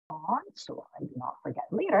on so I do not forget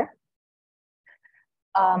later.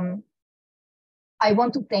 I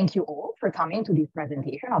want to thank you all for coming to this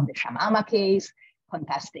presentation of the Shamama case,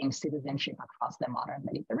 contesting citizenship across the modern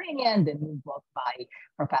Mediterranean, the new book by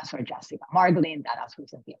Professor Jessica Marglin that has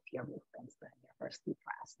recently appeared with Princeton University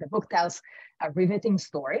Press. The book tells a riveting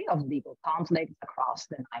story of legal conflicts across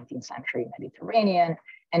the 19th century Mediterranean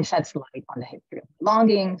and sheds light on the history of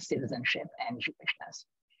belonging, citizenship, and Jewishness.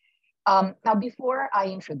 Now, before I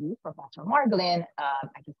introduce Professor Marglin,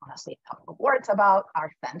 I just want to say a couple of words about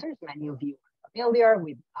our centers. Many of you are familiar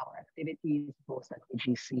with our activities, both at the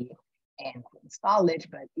GC and Queen's College,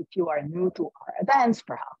 but if you are new to our events,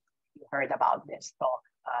 perhaps you heard about this talk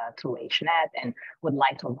through HNet and would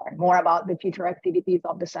like to learn more about the future activities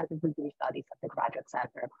of the Center for Jewish Studies at the Graduate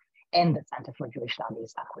Center and the Center for Jewish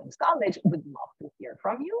Studies at Queen's College, we'd love to hear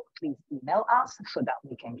from you. Please email us so that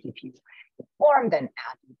we can keep you informed and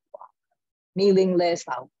add you to our mailing list.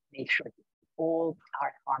 I'll make sure to put all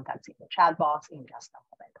our contacts in the chat box in just a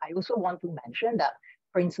moment. I also want to mention that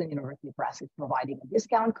Princeton University Press is providing a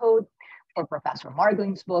discount code for Professor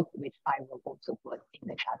Marglin's book, which I will also put in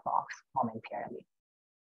the chat box momentarily.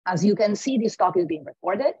 As you can see, this talk is being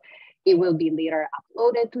recorded. It will be later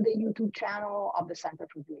uploaded to the YouTube channel of the Center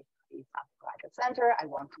for Jewish Studies at the Graduate Center. I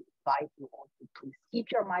want to invite you all to please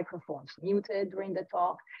keep your microphones muted during the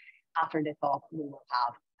talk. After the talk, we will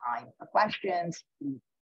have time for questions.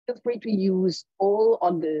 Feel free to use all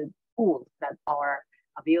of the tools that are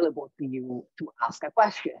available to you to ask a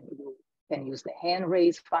question. You can use the hand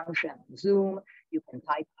raise function on Zoom. You can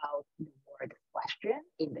type out the word question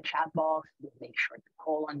in the chat box. We'll make sure to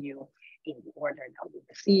call on you in the order that we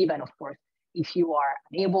receive. And of course, if you are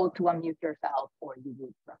unable to unmute yourself or you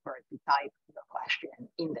would prefer to type the question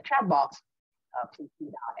in the chat box, please do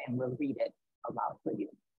that and we'll read it aloud for you.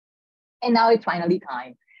 And now it's finally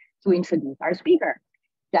time to introduce our speaker.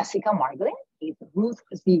 Jessica Marglin is Ruth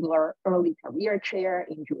Ziegler Early Career Chair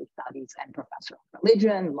in Jewish Studies and Professor of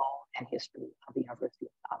Religion, Law, and History at the University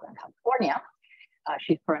of Southern California.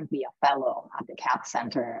 She's currently a fellow at the Katz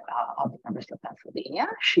Center of the University of Pennsylvania.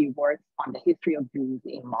 She works on the history of Jews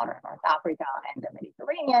in modern North Africa and the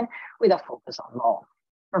Mediterranean with a focus on law.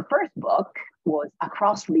 Her first book was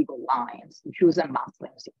Across Legal Lines, Jews and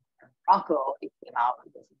Muslims in Morocco. It came out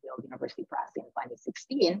with the Yale University Press in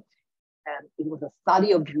 2016. It was a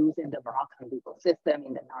study of Jews in the Moroccan legal system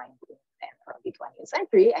in the 19th and early 20th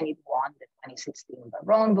century, and it won the 2016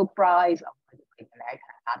 Baron Book Prize of the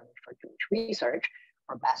American Academy for Jewish Research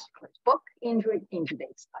for Best First Book in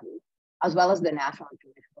Judaic Studies, as well as the National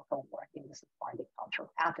Jewish Book Award in the Sephardic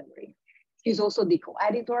Cultural category. She's also the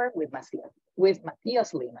co-editor with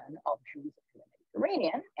Matthias Lehmann of Jews in the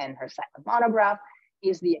Mediterranean, and her second monograph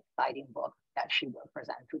is the exciting book that she will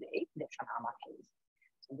present today, the Shamama case.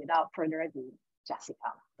 So without further ado,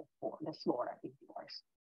 Jessica, the floor is yours.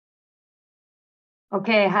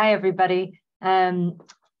 Okay, hi everybody. I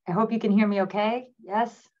hope you can hear me okay.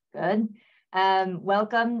 Yes, good.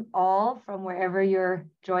 Welcome all from wherever you're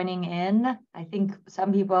joining in. I think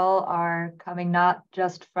some people are coming not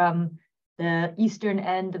just from the eastern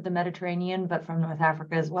end of the Mediterranean, but from North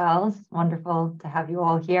Africa as well. It's wonderful to have you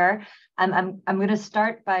all here. I'm going to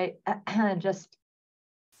start by just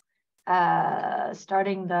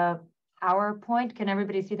starting the PowerPoint. Can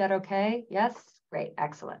everybody see that okay? Yes? Great,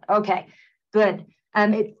 excellent. Okay, good.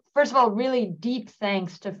 First of all, really deep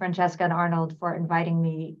thanks to Francesca and Arnold for inviting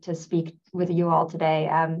me to speak with you all today.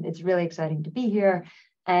 It's really exciting to be here.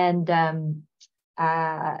 And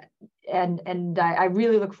I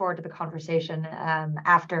really look forward to the conversation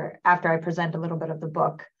after I present a little bit of the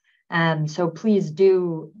book. So please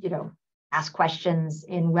do, ask questions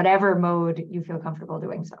in whatever mode you feel comfortable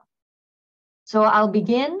doing so. So I'll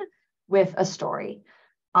begin with a story.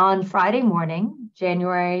 On Friday morning,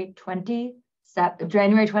 January 24th,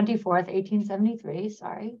 1873,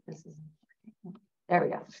 sorry, there we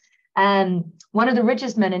go. One of the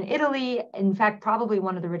richest men in Italy, in fact, probably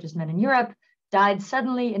one of the richest men in Europe, died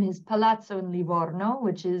suddenly in his palazzo in Livorno,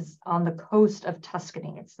 which is on the coast of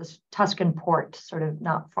Tuscany. It's this Tuscan port, sort of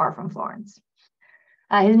not far from Florence.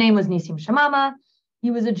 His name was Nissim Shamama.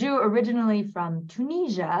 He was a Jew originally from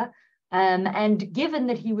Tunisia, and given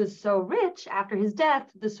that he was so rich, after his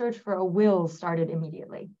death, the search for a will started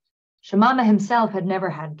immediately. Shamama himself had never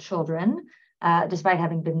had children, despite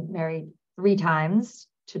having been married 3 times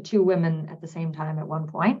to 2 women at the same time at one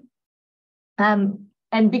point. And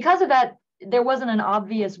because of that, there wasn't an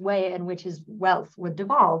obvious way in which his wealth would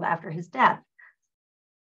devolve after his death.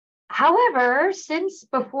 However, since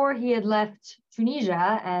before he had left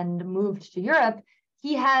Tunisia and moved to Europe,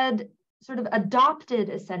 he had sort of adopted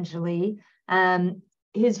essentially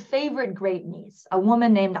his favorite great niece, a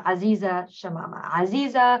woman named Aziza Shamama.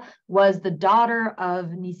 Aziza was the daughter of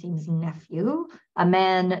Nisim's nephew, a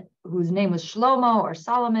man whose name was Shlomo or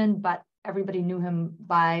Solomon, but everybody knew him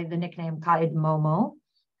by the nickname Khalid Momo.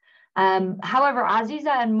 However,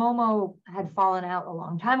 Aziza and Momo had fallen out a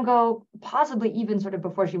long time ago, possibly even sort of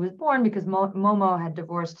before she was born, because Momo had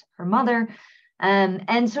divorced her mother.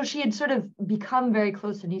 And so she had sort of become very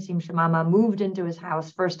close to Nisim Shamama, moved into his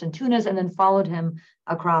house first in Tunis, and then followed him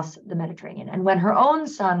across the Mediterranean. And when her own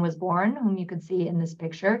son was born, whom you can see in this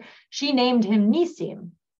picture, she named him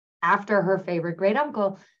Nisim, after her favorite great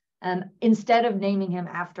uncle, instead of naming him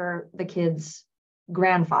after the kid's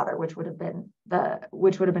grandfather, which would have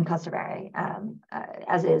been customary,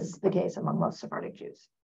 as is the case among most Sephardic Jews.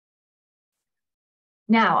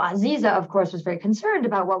 Now, Aziza, of course, was very concerned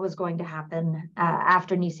about what was going to happen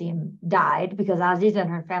after Nisim died, because Aziza and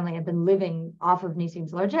her family had been living off of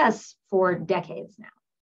Nisim's largesse for decades now.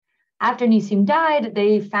 After Nisim died,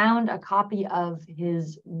 they found a copy of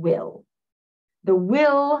his will. The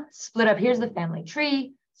will split up. Here's the family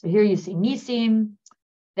tree. So here you see Nisim.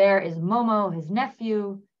 There is Momo, his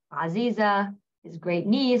nephew, Aziza, his great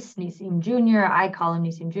niece, Nisim Jr. I call him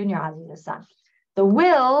Nisim Jr., Aziza's son. The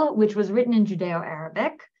will, which was written in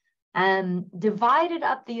Judeo-Arabic, divided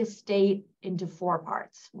up the estate into 4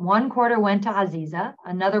 parts. 1 quarter went to Aziza,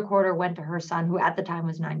 another quarter went to her son, who at the time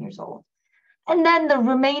was 9 years old. And then the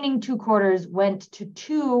remaining 2 quarters went to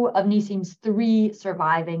 2 of Nisim's 3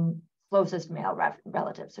 surviving closest male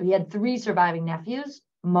relatives. So he had 3 surviving nephews,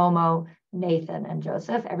 Momo, Nathan, and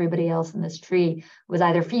Joseph. Everybody else in this tree was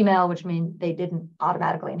either female, which means they didn't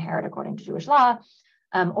automatically inherit according to Jewish law,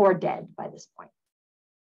 or dead by this point.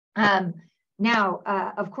 Now,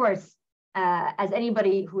 of course, as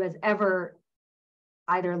anybody who has ever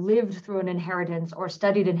either lived through an inheritance or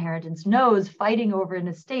studied inheritance knows, fighting over an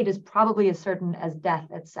estate is probably as certain as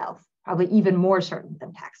death itself, probably even more certain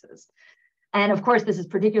than taxes. And of course, this is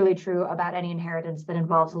particularly true about any inheritance that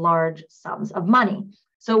involves large sums of money.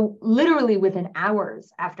 So literally within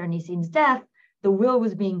hours after Nisim's death, the will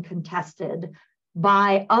was being contested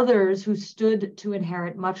by others who stood to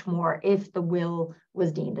inherit much more if the will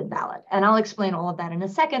was deemed invalid. And I'll explain all of that in a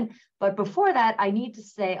second. But before that, I need to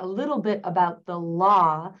say a little bit about the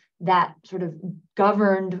law that sort of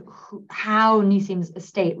governed how Nisim's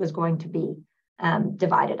estate was going to be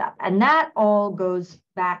divided up. And that all goes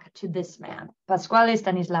back to this man, Pasquale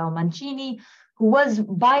Stanislao Mancini, who was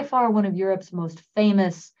by far one of Europe's most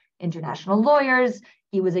famous international lawyers.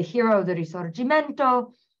 He was a hero of the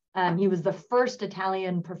Risorgimento. He was the first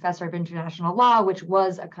Italian professor of international law, which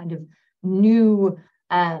was a kind of new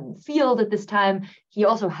field at this time. He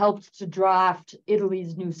also helped to draft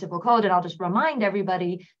Italy's new civil code. And I'll just remind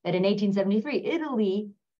everybody that in 1873,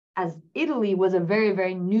 Italy was a very,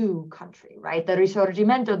 very new country, right? The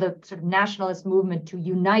Risorgimento, the sort of nationalist movement to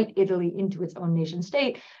unite Italy into its own nation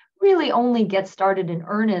state, really only gets started in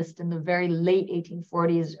earnest in the very late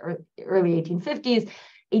 1840s or early 1850s.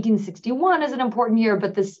 1861 is an important year,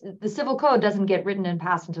 but the civil code doesn't get written and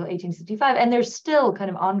passed until 1865. And there's still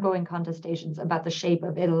kind of ongoing contestations about the shape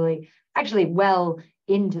of Italy, actually well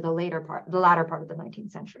into the latter part of the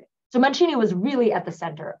 19th century. So Mancini was really at the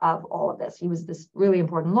center of all of this. He was this really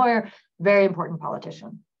important lawyer, very important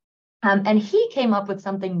politician. And he came up with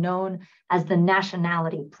something known as the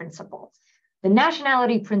nationality principle. The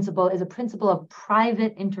nationality principle is a principle of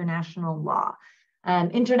private international law.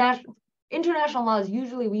 International law is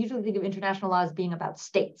we usually think of international law as being about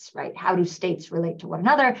states, right? How do states relate to one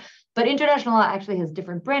another? But international law actually has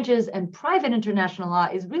different branches, and private international law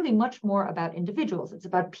is really much more about individuals. It's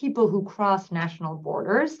about people who cross national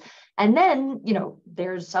borders. And then,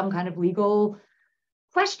 there's some kind of legal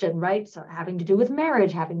question, right? So having to do with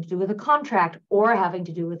marriage, having to do with a contract, or having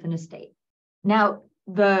to do with an estate. Now,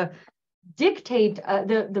 the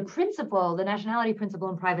principle, the nationality principle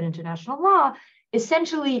in private international law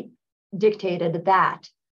essentially dictated that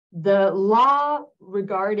the law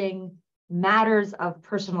regarding matters of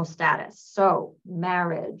personal status, so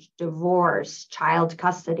marriage, divorce, child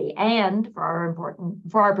custody, and for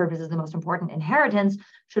our purposes, the most important, inheritance,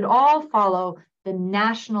 should all follow the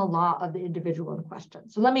national law of the individual in question.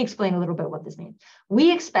 So let me explain a little bit what this means.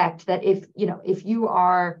 We expect that if you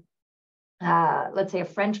are, let's say, a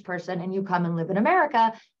French person and you come and live in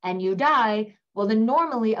America and you die, well, then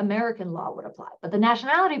normally American law would apply. But the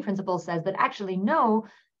nationality principle says that actually, no,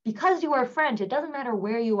 because you are French, it doesn't matter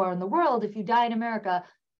where you are in the world. If you die in America,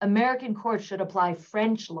 American courts should apply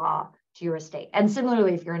French law to your estate. And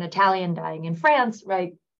similarly, if you're an Italian dying in France,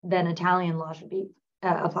 right, then Italian law should be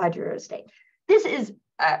applied to your estate. This is,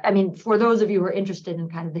 for those of you who are interested in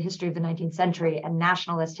kind of the history of the 19th century and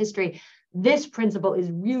nationalist history, this principle is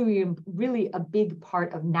really, really a big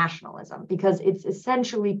part of nationalism, because it's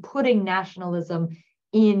essentially putting nationalism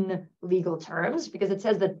in legal terms, because it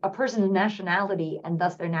says that a person's nationality and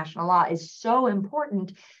thus their national law is so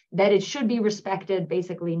important that it should be respected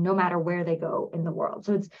basically no matter where they go in the world.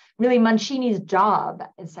 So it's really Mancini's job,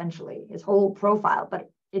 essentially, his whole profile, but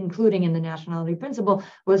including in the nationality principle,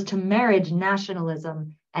 was to marriage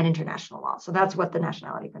nationalism and international law. So that's what the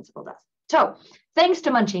nationality principle does. So thanks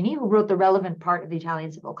to Mancini, who wrote the relevant part of the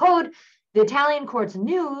Italian Civil Code, the Italian courts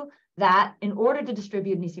knew that in order to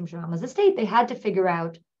distribute Nissim Shamama's estate, they had to figure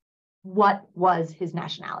out what was his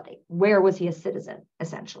nationality. Where was he a citizen,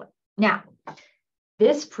 essentially? Now,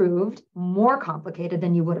 this proved more complicated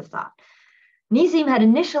than you would have thought. Nissim had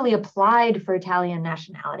initially applied for Italian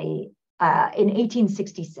nationality in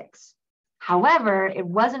 1866. However, it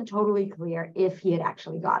wasn't totally clear if he had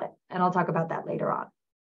actually got it. And I'll talk about that later on.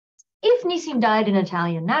 If Nissim died an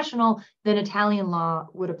Italian national, then Italian law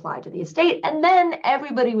would apply to the estate. And then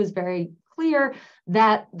everybody was very clear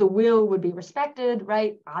that the will would be respected,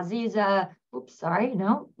 right? Aziza, oops, sorry,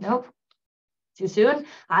 nope, too soon.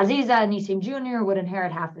 Aziza and Nissim Jr. would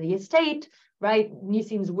inherit half of the estate, right?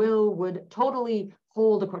 Nissim's will would totally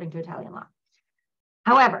hold according to Italian law.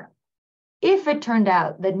 However, if it turned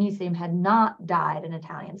out that Nissim had not died an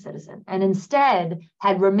Italian citizen and instead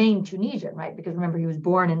had remained Tunisian, right? Because remember, he was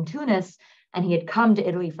born in Tunis and he had come to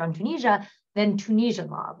Italy from Tunisia, then Tunisian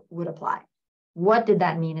law would apply. What did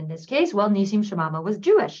that mean in this case? Well, Nissim Shamama was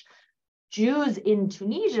Jewish. Jews in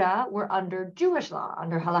Tunisia were under Jewish law,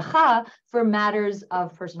 under halakha, for matters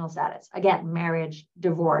of personal status. Again, marriage,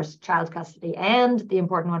 divorce, child custody, and the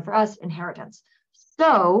important one for us, inheritance.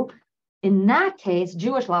 So in that case,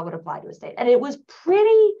 Jewish law would apply to a state. And it was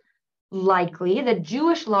pretty likely that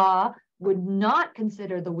Jewish law would not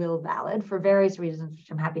consider the will valid for various reasons,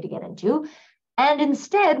 which I'm happy to get into, and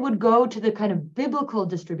instead would go to the kind of biblical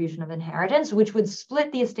distribution of inheritance, which would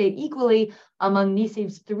split the estate equally among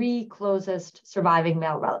Nissim's 3 closest surviving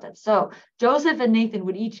male relatives. So Joseph and Nathan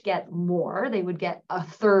would each get more. They would get a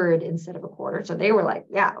third instead of a quarter. So they were like,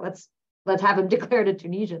 yeah, let's have him declared a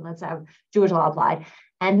Tunisian. Let's have Jewish law applied.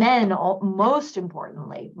 And then, most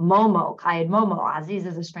importantly, Momo, Kayed Momo,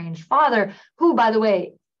 Aziz's estranged father, who, by the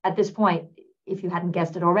way, at this point, if you hadn't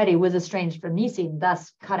guessed it already, was estranged from Nissim,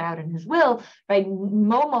 thus cut out in his will, right?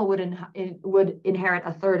 Momo would inherit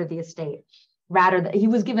a third of the estate. Rather, he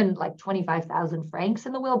was given like 25,000 francs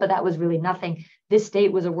in the will, but that was really nothing. This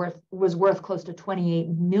estate was worth close to 28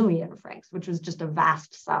 million francs, which was just a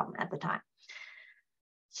vast sum at the time.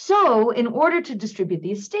 So, in order to distribute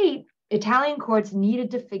the estate, Italian courts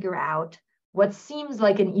needed to figure out what seems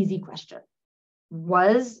like an easy question.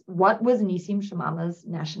 What was Nissim Shamama's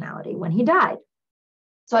nationality when he died?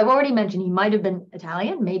 So I've already mentioned he might have been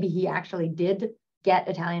Italian. Maybe he actually did get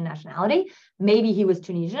Italian nationality. Maybe he was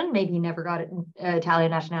Tunisian. Maybe he never got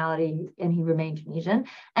Italian nationality and he remained Tunisian.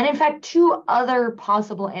 And in fact, 2 other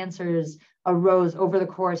possible answers arose over the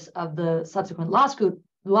course of the subsequent lawsuit,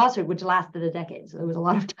 which lasted a decade. So there was a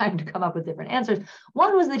lot of time to come up with different answers.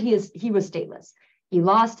 One was that he was stateless. He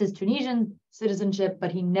lost his Tunisian citizenship,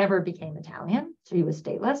 but he never became Italian. So he was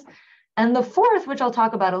stateless. And the fourth, which I'll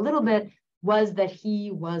talk about a little bit, was that he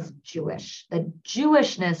was Jewish, that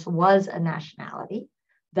Jewishness was a nationality,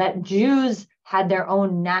 that Jews had their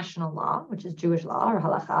own national law, which is Jewish law or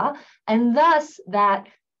halakha, and thus that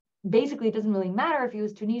basically it doesn't really matter if he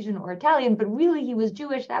was Tunisian or Italian, but really he was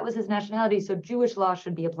Jewish, that was his nationality, so Jewish law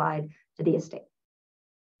should be applied to the estate.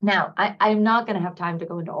 Now, I'm not going to have time to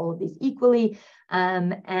go into all of these equally,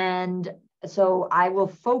 and so I will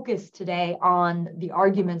focus today on the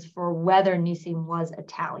arguments for whether Nissim was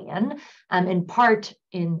Italian, in part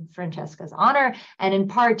in Francesca's honor, and in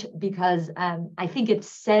part because I think it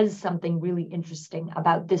says something really interesting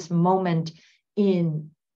about this moment in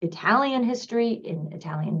Italian history, in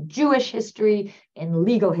Italian Jewish history, in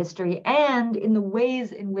legal history, and in the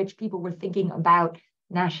ways in which people were thinking about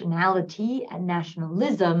nationality and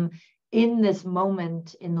nationalism in this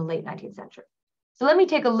moment in the late 19th century. So let me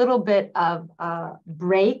take a little bit of a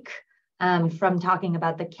break from talking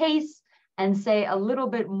about the case and say a little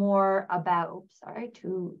bit more about, oops, sorry,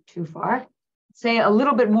 too far, say a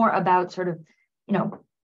little bit more about sort of,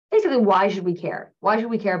 basically, why should we care? Why should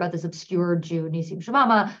we care about this obscure Jew, Nissim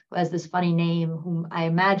Shamama, who has this funny name, whom I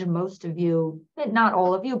imagine most of you, not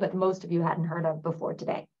all of you, but most of you hadn't heard of before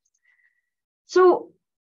today. So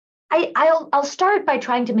I'll start by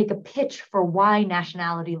trying to make a pitch for why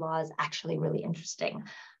nationality law is actually really interesting.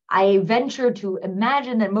 I venture to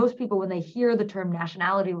imagine that most people, when they hear the term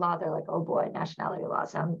nationality law, they're like, oh boy, nationality law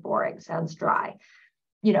sounds boring, sounds dry.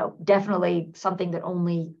 Definitely something that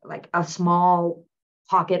only like a small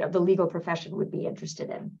pocket of the legal profession would be interested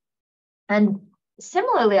in. And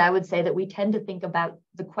similarly, I would say that we tend to think about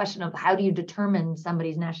the question of how do you determine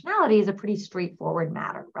somebody's nationality as a pretty straightforward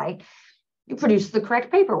matter, right? You produce the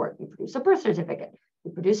correct paperwork, you produce a birth certificate,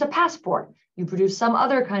 you produce a passport, you produce some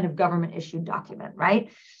other kind of government issued document,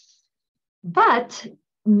 right? But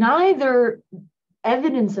neither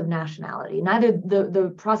evidence of nationality, neither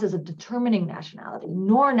the process of determining nationality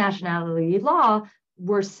nor nationality law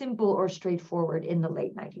were simple or straightforward in the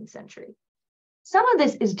late 19th century. Some of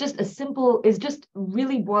this is just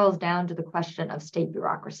really boils down to the question of state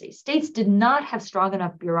bureaucracy. States did not have strong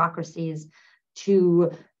enough bureaucracies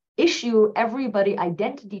to issue everybody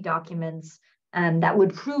identity documents that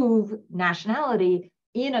would prove nationality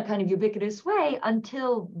in a kind of ubiquitous way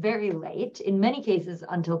until very late, in many cases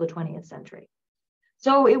until the 20th century.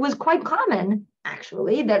 So it was quite common,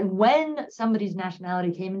 actually, that when somebody's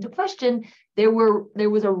nationality came into question, there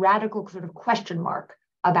was a radical sort of question mark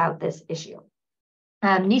about this issue.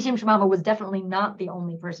 Nissim Shamama was definitely not the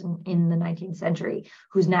only person in the 19th century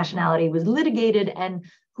whose nationality was litigated and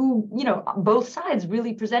who, both sides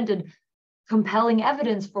really presented compelling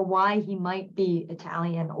evidence for why he might be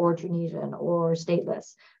Italian or Tunisian or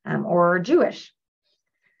stateless or Jewish.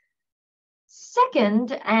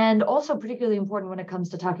 Second, and also particularly important when it comes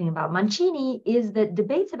to talking about Mancini, is that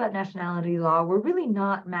debates about nationality law were really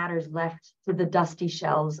not matters left to the dusty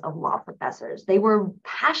shelves of law professors. They were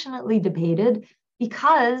passionately debated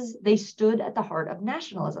because they stood at the heart of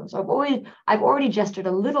nationalism. So I've already gestured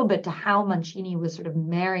a little bit to how Mancini was sort of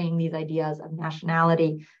marrying these ideas of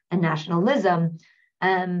nationality and nationalism.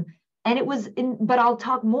 But I'll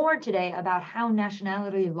talk more today about how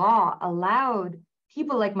nationality law allowed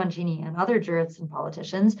people like Mancini and other jurists and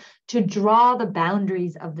politicians to draw the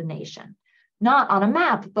boundaries of the nation, not on a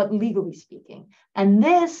map, but legally speaking. And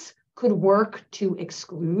this could work to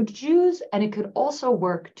exclude Jews, and it could also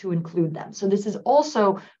work to include them. So this is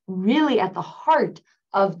also really at the heart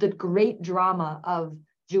of the great drama of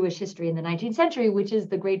Jewish history in the 19th century, which is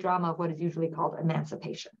the great drama of what is usually called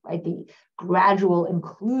emancipation, right? The gradual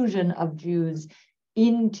inclusion of Jews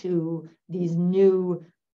into these new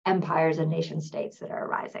empires and nation states that are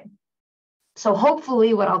arising. So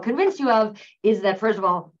hopefully what I'll convince you of is that, first of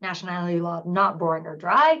all, nationality law, not boring or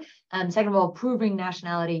dry. Second of all, proving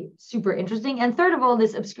nationality, super interesting. And third of all,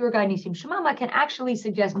 this obscure guy, Nissim Shamama, can actually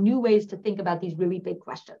suggest new ways to think about these really big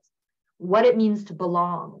questions. What it means to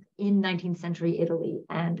belong in 19th century Italy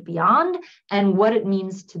and beyond, and what it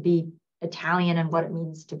means to be Italian and what it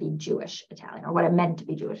means to be Jewish Italian, or what it meant to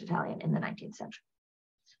be Jewish Italian in the 19th century.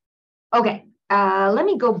 Okay, let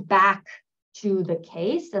me go back to the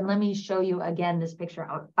case, and let me show you again this picture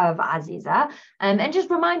of Aziza, and just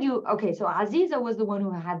remind you, okay, so Aziza was the one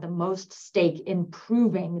who had the most stake in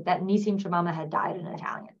proving that Nissim Shamama had died in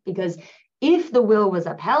Italian, because if the will was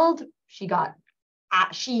upheld, she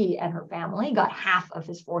and her family got half of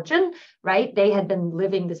his fortune, right? They had been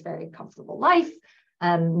living this very comfortable life.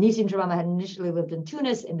 Nissim Shamama had initially lived in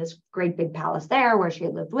Tunis in this great big palace there where she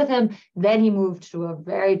had lived with him. Then he moved to a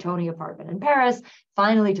very tony apartment in Paris,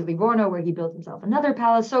 finally to Livorno where he built himself another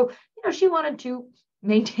palace. So, she wanted to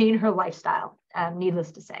maintain her lifestyle,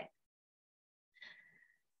 needless to say.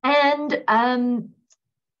 And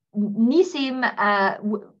Nissim,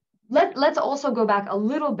 let's also go back a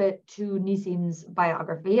little bit to Nissim's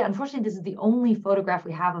biography. Unfortunately, this is the only photograph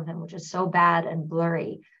we have of him, which is so bad and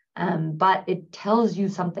blurry. But it tells you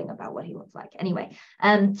something about what he looks like. Anyway,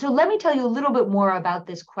 so let me tell you a little bit more about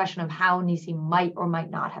this question of how Nissim might or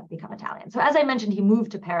might not have become Italian. So as I mentioned, he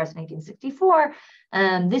moved to Paris in 1864.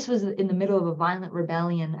 This was in the middle of a violent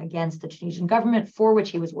rebellion against the Tunisian government for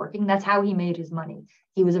which he was working. That's how he made his money.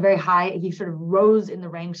 He was he sort of rose in the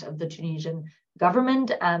ranks of the Tunisian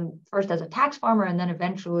government, first as a tax farmer and then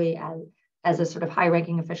eventually as a sort of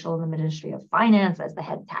high-ranking official in the Ministry of Finance, as the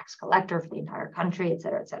head tax collector for the entire country, et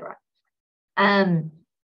cetera, et cetera.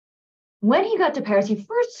 When he got to Paris, he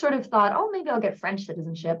first sort of thought, oh, maybe I'll get French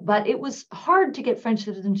citizenship, but it was hard to get French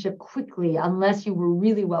citizenship quickly unless you were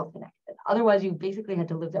really well connected. Otherwise, you basically had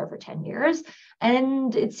to live there for 10 years.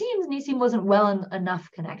 And it seems Nissim wasn't well enough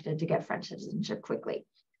connected to get French citizenship quickly.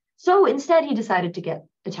 So instead, he decided to get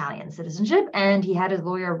Italian citizenship, and he had his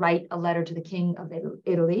lawyer write a letter to the king of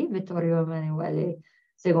Italy, Vittorio Emanuele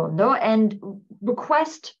II, and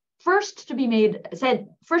request first to be made an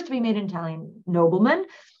Italian nobleman,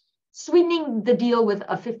 sweetening the deal with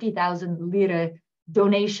a 50,000 lire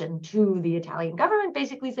donation to the Italian government,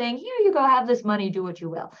 basically saying, here you go, have this money, do what you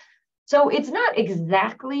will. So it's not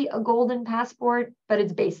exactly a golden passport, but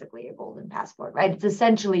it's basically a golden passport, right? It's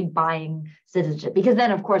essentially buying citizenship. Because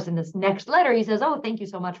then, of course, in this next letter, he says, oh, thank you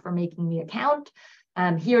so much for making me a count.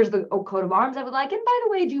 Here's the coat of arms I would like. And by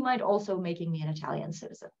the way, do you mind also making me an Italian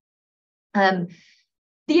citizen? The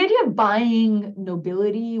idea of buying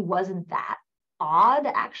nobility wasn't that odd,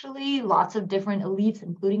 actually. Lots of different elites,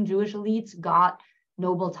 including Jewish elites, got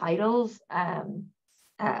noble titles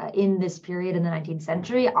in this period in the 19th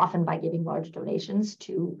century, often by giving large donations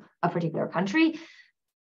to a particular country.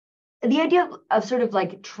 The idea of sort of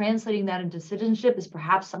like translating that into citizenship is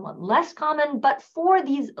perhaps somewhat less common, but for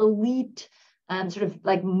these elite sort of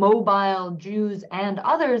like mobile Jews and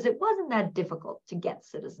others, it wasn't that difficult to get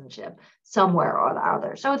citizenship somewhere or the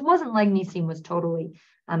other. So it wasn't like Nissim was totally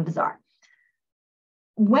bizarre.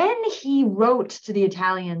 When he wrote to the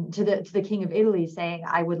to the king of Italy saying,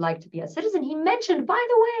 I would like to be a citizen, he mentioned, by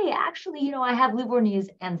the way, actually, I have Livornese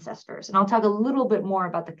ancestors. And I'll talk a little bit more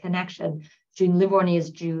about the connection between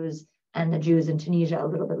Livornese Jews and the Jews in Tunisia a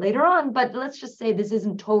little bit later on. But let's just say this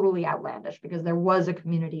isn't totally outlandish because there was a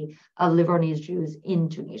community of Livornese Jews in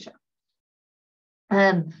Tunisia.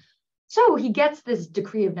 So he gets this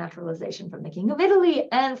decree of naturalization from the king of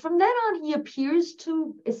Italy. And from then on, he appears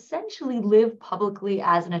to essentially live publicly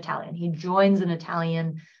as an Italian. He joins an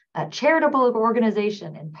Italian charitable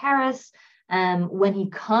organization in Paris. When he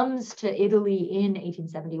comes to Italy in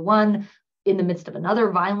 1871, in the midst of another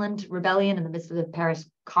violent rebellion, in the midst of the Paris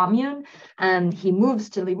Commune, he moves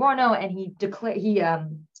to Livorno and he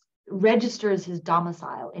registers his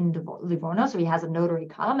domicile in Livorno. So he has a notary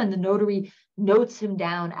come and the notary notes him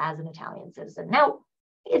down as an Italian citizen. Now,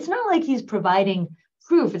 it's not like he's providing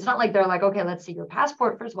proof. It's not like they're like, okay, let's see your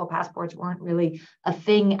passport. First of all, passports weren't really a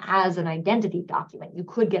thing as an identity document. You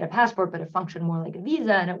could get a passport, but it functioned more like a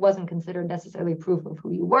visa and it wasn't considered necessarily proof of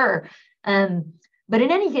who you were. But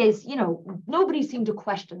in any case, nobody seemed to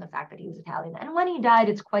question the fact that he was Italian. And when he died,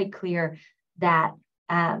 it's quite clear that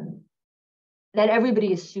that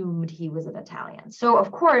everybody assumed he was an Italian. So, of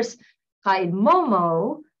course, Qaid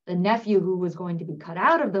Momo, the nephew who was going to be cut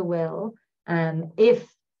out of the will, if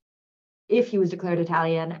he was declared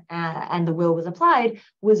Italian and the will was applied,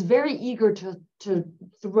 was very eager to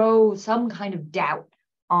throw some kind of doubt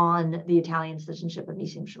on the Italian citizenship of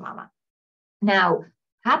Nissim Shamama. Now,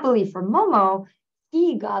 happily for Momo,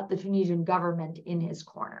 he got the Tunisian government in his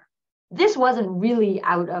corner. This wasn't really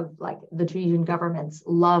out of like the Tunisian government's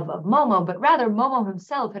love of Momo, but rather Momo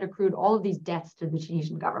himself had accrued all of these debts to the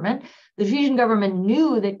Tunisian government. The Tunisian government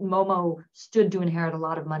knew that Momo stood to inherit a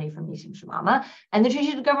lot of money from Nissim Shamama, and the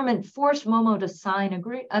Tunisian government forced Momo to sign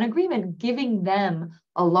an agreement giving them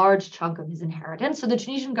a large chunk of his inheritance. So the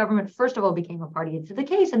Tunisian government, first of all, became a party to the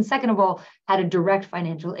case, and second of all, had a direct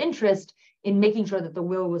financial interest in making sure that the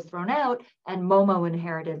will was thrown out and Momo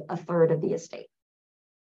inherited a third of the estate.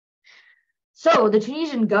 So the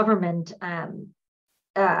Tunisian government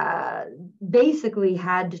basically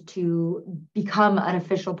had to become an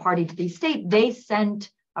official party to the estate. They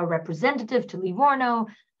sent a representative to Livorno,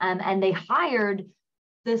 and they hired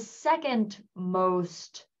the second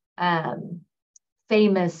most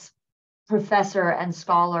famous professor and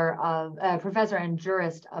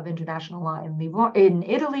jurist of international law in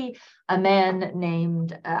Italy, a man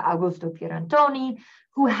named Augusto Pierantoni,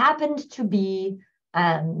 who happened to be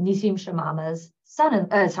Nissim Shamama's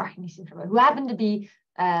who happened to be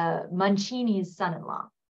Mancini's son-in-law.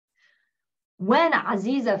 When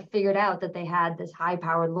Aziza figured out that they had this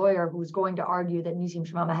high-powered lawyer who was going to argue that Nissim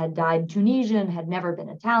Shamama had died Tunisian, had never been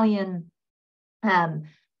Italian,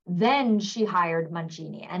 then she hired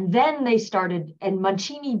Mancini. And then they started, and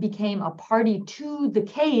Mancini became a party to the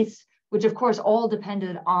case, which of course all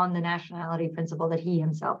depended on the nationality principle that he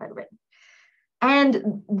himself had written.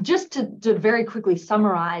 And just to very quickly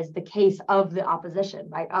summarize the case of the opposition,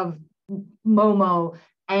 right, of Momo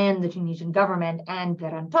and the Tunisian government and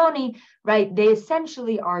Pierantoni, right, they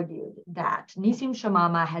essentially argued that Nissim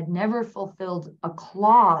Shamama had never fulfilled a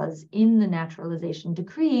clause in the naturalization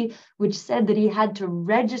decree, which said that he had to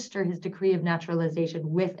register his decree of naturalization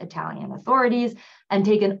with Italian authorities and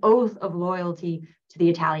take an oath of loyalty to the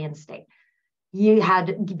Italian state. He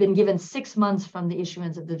had been given 6 months from the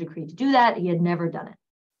issuance of the decree to do that. He had never done it.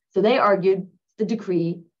 So they argued the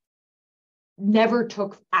decree never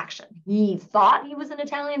took action. He thought he was an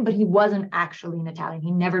Italian, but he wasn't actually an Italian.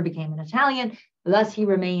 He never became an Italian. Thus, he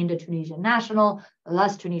remained a Tunisian national.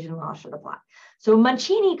 Thus, Tunisian law should apply. So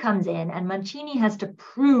Mancini comes in, and Mancini has to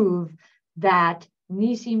prove that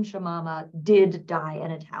Nissim Shamama did die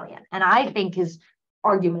an Italian. And I think his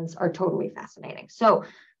arguments are totally fascinating. So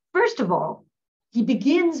first of all, he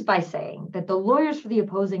begins by saying that the lawyers for the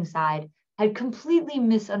opposing side had completely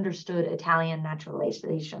misunderstood Italian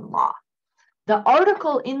naturalization law. The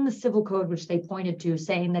article in the Civil Code, which they pointed to,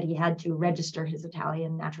 saying that he had to register his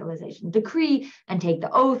Italian naturalization decree and take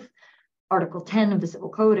the oath, Article 10 of the Civil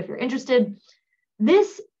Code, if you're interested.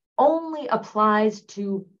 This only applies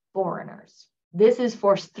to foreigners. This is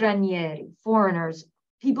for stranieri, foreigners,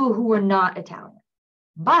 people who were not Italian.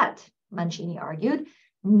 But, Mancini argued,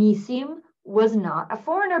 Nisim was not a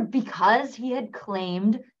foreigner because he had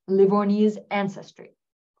claimed Livornese ancestry.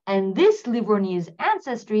 And this Livornese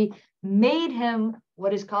ancestry made him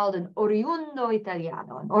what is called an oriundo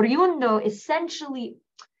italiano. An oriundo essentially,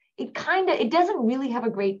 it doesn't really have a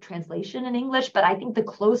great translation in English, but I think the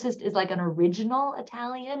closest is like an original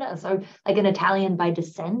Italian, so like an Italian by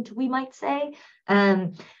descent, we might say.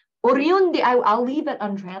 Oriundi, I'll leave it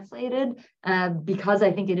untranslated because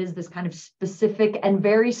I think it is this kind of specific and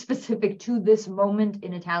very specific to this moment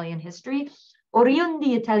in Italian history. Oriundi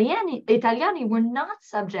Italiani were not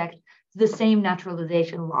subject to the same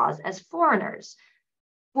naturalization laws as foreigners.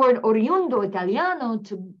 For an oriundo Italiano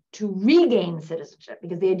to regain citizenship,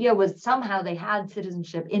 because the idea was somehow they had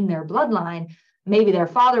citizenship in their bloodline, maybe their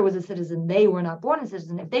father was a citizen, they were not born a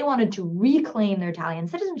citizen. If they wanted to reclaim their Italian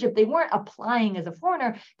citizenship, they weren't applying as a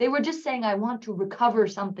foreigner. They were just saying, I want to recover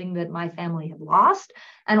something that my family had lost.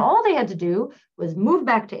 And all they had to do was move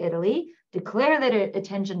back to Italy, declare their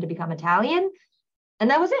intention to become Italian, and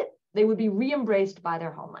that was it. They would be re-embraced by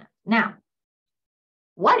their homeland. Now,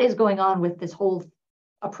 what is going on with this whole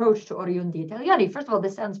approach to Oriundi Italiani? First of all,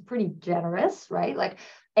 this sounds pretty generous, right? Like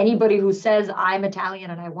anybody who says I'm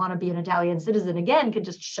Italian and I want to be an Italian citizen again could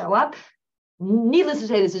just show up. Needless to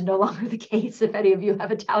say, this is no longer the case if any of you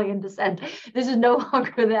have Italian descent. This is no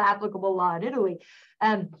longer the applicable law in Italy.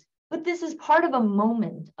 But this is part of a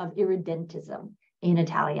moment of irredentism in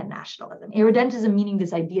Italian nationalism. Irredentism meaning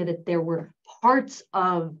this idea that there were parts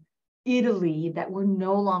of Italy that were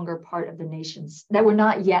no longer part of the nations, that were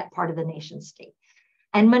not yet part of the nation state.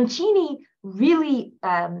 And Mancini really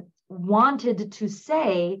wanted to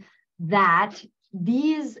say that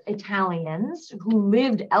these Italians who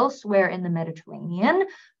lived elsewhere in the Mediterranean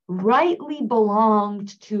rightly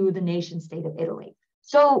belonged to the nation state of Italy.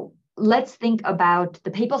 So let's think about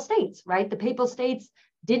the Papal States, right? The Papal States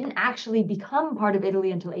didn't actually become part of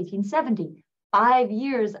Italy until 1870, 5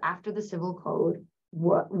 years after the Civil Code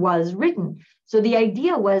was written. So the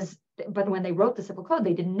idea was, but when they wrote the Civil Code,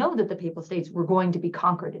 they didn't know that the Papal States were going to be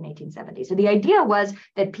conquered in 1870. So the idea was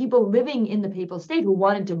that people living in the Papal State who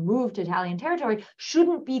wanted to move to Italian territory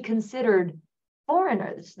shouldn't be considered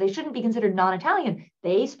foreigners. They shouldn't be considered non-Italian.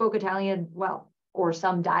 They spoke Italian well, or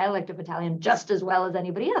some dialect of Italian just as well as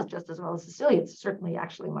anybody else, just as well as Sicilian. It's certainly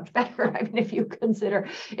actually much better. I mean, if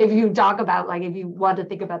you talk about, like, if you want to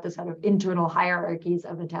think about the sort of internal hierarchies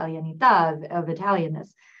of Italianità, of Italianness.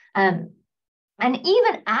 And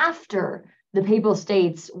even after the Papal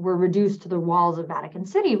States were reduced to the walls of Vatican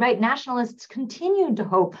City, right, nationalists continued to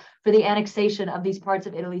hope for the annexation of these parts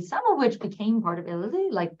of Italy, some of which became part of Italy,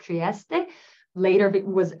 like Trieste, later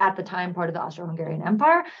was at the time part of the Austro-Hungarian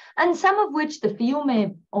Empire, and some of which the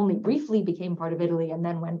Fiume only briefly became part of Italy and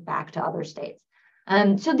then went back to other states.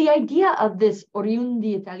 So the idea of this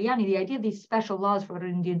Oriundi Italiani, the idea of these special laws for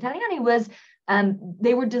Oriundi Italiani was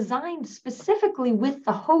they were designed specifically with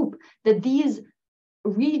the hope that these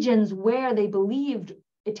regions where they believed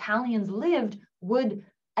Italians lived would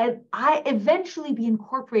eventually be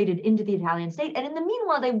incorporated into the Italian state. And in the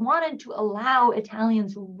meanwhile, they wanted to allow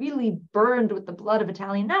Italians who really burned with the blood of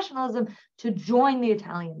Italian nationalism to join the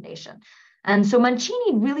Italian nation. And so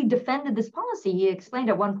Mancini really defended this policy. He explained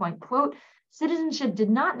at one point, quote, citizenship did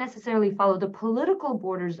not necessarily follow the political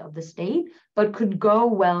borders of the state, but could go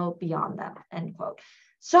well beyond them, end quote.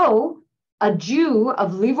 So a Jew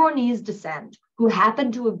of Livornese descent who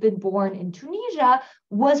happened to have been born in Tunisia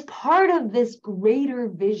was part of this greater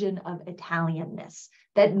vision of Italianness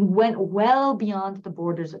that went well beyond the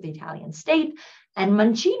borders of the Italian state. And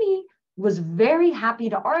Mancini was very happy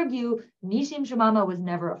to argue Nisim Shamama was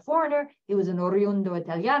never a foreigner. He was an oriundo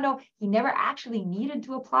Italiano. He never actually needed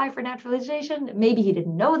to apply for naturalization. Maybe he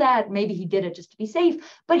didn't know that. Maybe he did it just to be safe.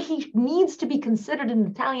 But he needs to be considered an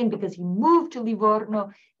Italian because he moved to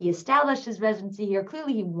Livorno. He established his residency here.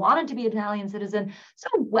 Clearly, he wanted to be an Italian citizen. So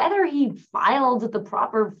whether he filed the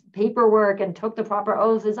proper paperwork and took the proper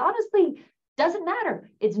oaths is honestly doesn't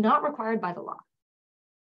matter. It's not required by the law.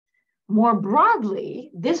 More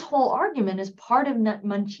broadly, this whole argument is part of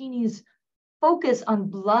Mancini's focus on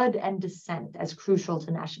blood and descent as crucial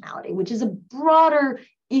to nationality, which is a broader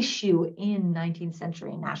issue in 19th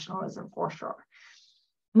century nationalism for sure.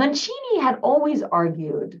 Mancini had always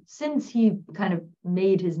argued, since he kind of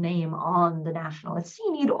made his name on the nationalist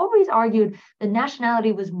scene, he'd always argued that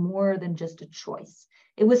nationality was more than just a choice.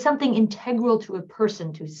 It was something integral to a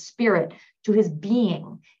person, to his spirit, to his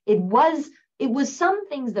being. It was it was some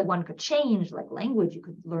things that one could change, like language, you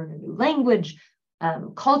could learn a new language,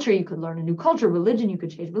 culture, you could learn a new culture, religion, you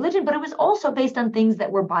could change religion, but it was also based on things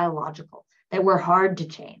that were biological, that were hard to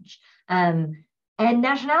change. And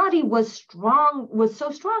nationality was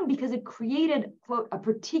so strong because it created, quote, a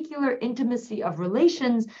particular intimacy of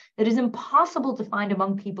relations that is impossible to find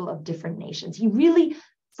among people of different nations.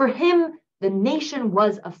 For him, the nation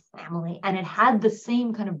was a family, and it had the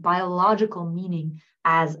same kind of biological meaning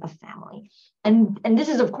as a family. And this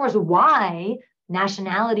is, of course, why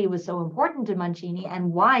nationality was so important to Mancini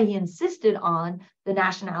and why he insisted on the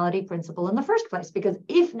nationality principle in the first place. Because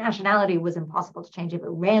if nationality was impossible to change, if it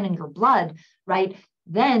ran in your blood, right,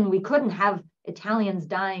 then we couldn't have Italians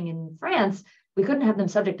dying in France. We couldn't have them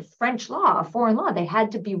subject to French law, foreign law. They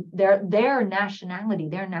had to be, their nationality,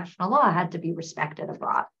 their national law had to be respected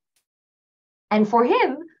abroad. And for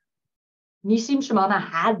him, Nissim Shamama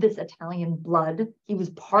had this Italian blood. He was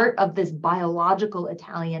part of this biological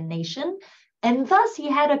Italian nation. And thus he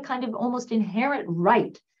had a kind of almost inherent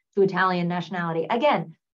right to Italian nationality.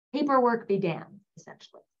 Again, paperwork be damned,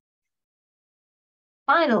 essentially.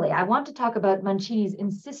 Finally, I want to talk about Mancini's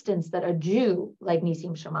insistence that a Jew like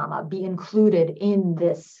Nissim Shamama be included in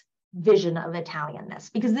this vision of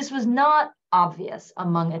Italianness, because this was not obvious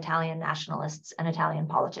among Italian nationalists and Italian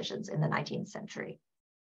politicians in the 19th century.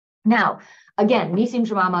 Now, again, Nissim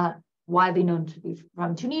Shamama, widely known to be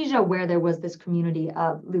from Tunisia, where there was this community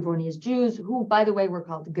of Livornese Jews, who, by the way, were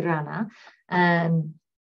called Grana. And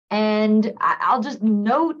I'll just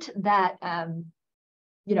note that,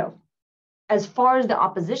 as far as the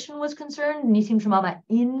opposition was concerned, Nissim Shamama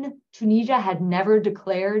in Tunisia had never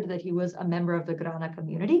declared that he was a member of the Grana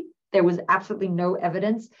community. There was absolutely no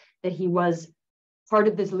evidence that he was part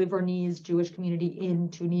of this Livornese Jewish community in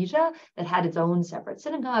Tunisia that had its own separate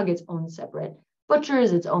synagogue, its own separate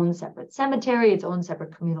butchers, its own separate cemetery, its own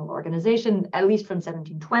separate communal organization, at least from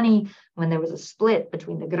 1720, when there was a split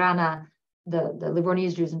between the Grana, the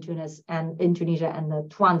Livornese Jews in Tunis and in Tunisia, and the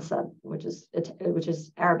Twansa, which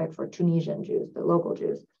is Arabic for Tunisian Jews, the local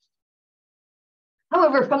Jews.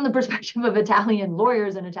 However, from the perspective of Italian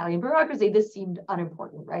lawyers and Italian bureaucracy, this seemed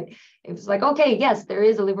unimportant, right? It was like, okay, yes, there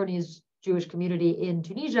is a Livornese Jewish community in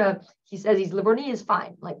Tunisia. He says he's Livornese,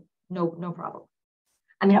 fine, like no problem.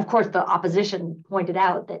 I mean, of course, the opposition pointed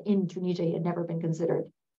out that in Tunisia he had never been considered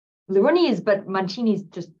Livornese, but Mancini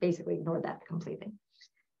just basically ignored that completely.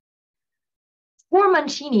 For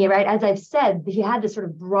Mancini, right, as I've said, he had this sort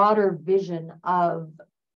of broader vision of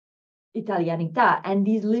Italianità, and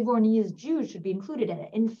these Livornese Jews should be included in it.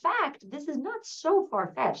 In fact, this is not so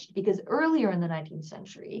far-fetched, because earlier in the 19th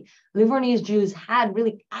century, Livornese Jews had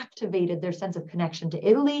really activated their sense of connection to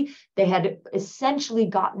Italy. They had essentially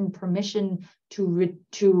gotten permission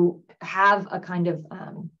to have a kind of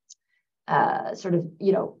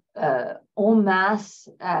en masse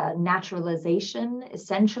naturalization,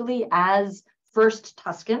 essentially, as first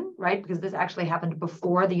Tuscan, right? Because this actually happened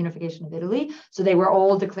before the unification of Italy. So they were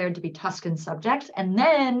all declared to be Tuscan subjects. And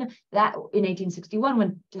then that in 1861,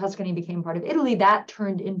 when Tuscany became part of Italy, that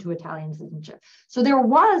turned into Italian citizenship. So there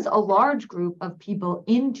was a large group of people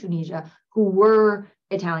in Tunisia who were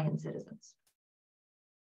Italian citizens.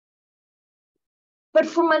 But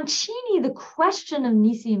for Mancini, the question of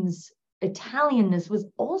Nissim's Italianness was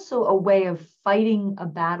also a way of fighting a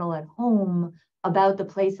battle at home about the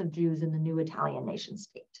place of Jews in the new Italian nation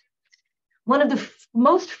state. One of the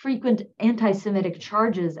most frequent anti-Semitic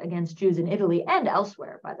charges against Jews in Italy and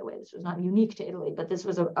elsewhere, by the way, this was not unique to Italy, but this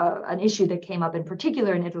was an issue that came up in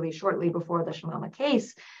particular in Italy shortly before the Shamama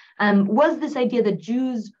case, was this idea that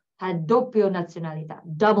Jews had doppio nazionalità,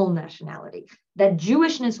 double nationality, that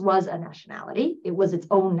Jewishness was a nationality, it was its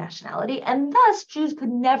own nationality, and thus Jews could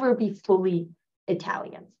never be fully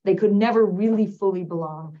Italians. They could never really fully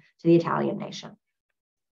belong to the Italian nation.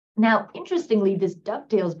 Now, interestingly, this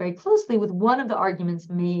dovetails very closely with one of the arguments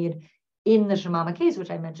made in the Shamama case,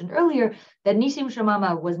 which I mentioned earlier, that Nissim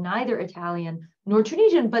Shamama was neither Italian nor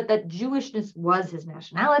Tunisian, but that Jewishness was his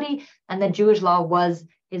nationality and that Jewish law was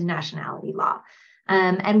his nationality law.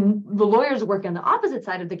 And the lawyers working on the opposite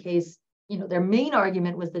side of the case, their main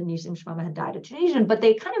argument was that Nissim Shamama had died a Tunisian, but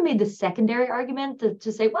they kind of made the secondary argument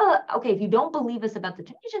to say, well, okay, if you don't believe us about the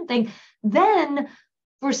Tunisian thing, then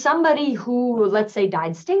for somebody who, let's say,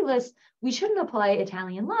 died stateless, we shouldn't apply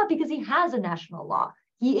Italian law because he has a national law.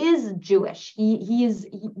 He is Jewish.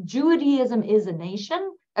 Judaism is a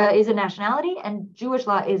nation, is a nationality, and Jewish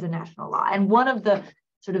law is a national law. And one of the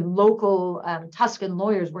sort of local Tuscan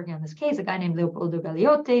lawyers working on this case, a guy named Leopoldo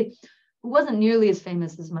Gagliotti, who wasn't nearly as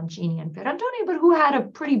famous as Mancini and Pierantoni, but who had a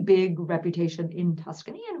pretty big reputation in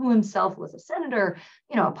Tuscany and who himself was a senator,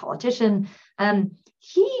 a politician.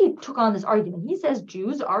 He took on this argument. He says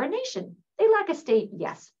Jews are a nation. They lack a state,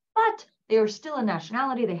 yes, but they are still a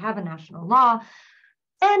nationality. They have a national law.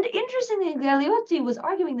 And interestingly, Galeotti was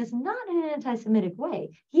arguing this not in an anti-Semitic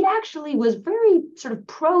way. He actually was very sort of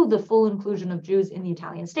pro the full inclusion of Jews in the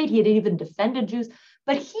Italian state. He had even defended Jews,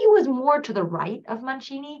 but he was more to the right of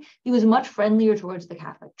Mancini. He was much friendlier towards the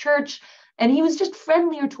Catholic Church, and he was just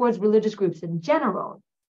friendlier towards religious groups in general.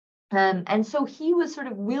 And so he was sort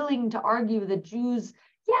of willing to argue that Jews,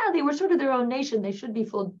 yeah, they were sort of their own nation. They should be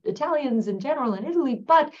full Italians in general in Italy.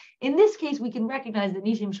 But in this case, we can recognize that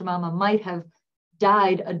Nissim Shamama might have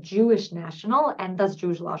died a Jewish national, and thus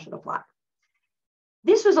Jewish law should apply.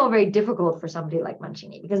 This was all very difficult for somebody like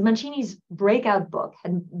Mancini, because Mancini's breakout book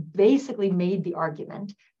had basically made the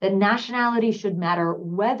argument that nationality should matter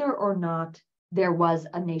whether or not there was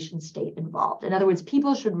a nation state involved. In other words,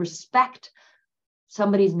 people should respect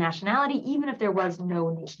somebody's nationality, even if there was no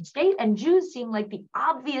nation state. And Jews seem like the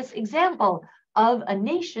obvious example of a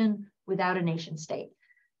nation without a nation state.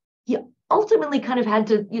 He ultimately kind of had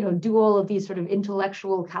to, do all of these sort of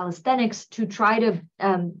intellectual calisthenics to try to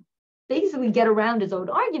basically get around his own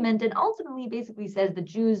argument, and ultimately basically says the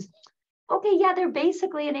Jews, okay, yeah, they're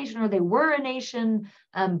basically a nation, or they were a nation,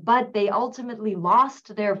 but they ultimately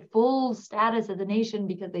lost their full status as a nation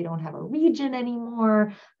because they don't have a region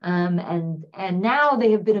anymore, and now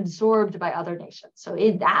they have been absorbed by other nations. So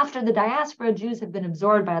after the diaspora, Jews have been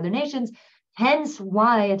absorbed by other nations, hence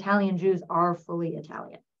why Italian Jews are fully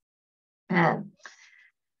Italian.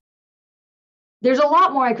 There's a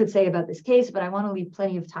lot more I could say about this case, but I want to leave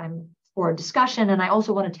plenty of time for discussion. And I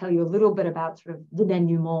also want to tell you a little bit about sort of the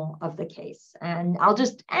denouement of the case. And I'll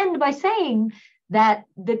just end by saying that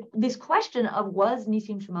this question of was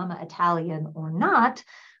Nissim Shamama Italian or not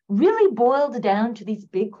really boiled down to these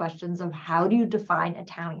big questions of how do you define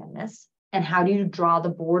Italianness and how do you draw the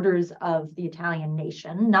borders of the Italian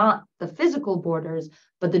nation, not the physical borders,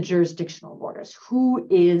 but the jurisdictional borders. Who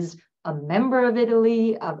is a member of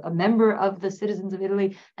Italy, a member of the citizens of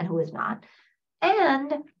Italy, and who is not?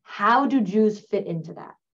 And how do Jews fit into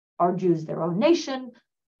that? Are Jews their own nation?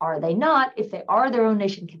 Are they not? If they are their own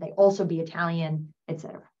nation, can they also be Italian,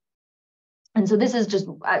 etc.? And so this is just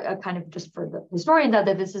a kind of just for the historian that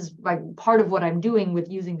this is like part of what I'm doing with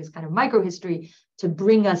using this kind of microhistory to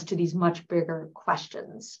bring us to these much bigger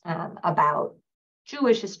questions about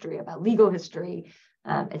Jewish history, about legal history,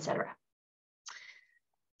 etc.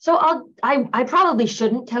 So I probably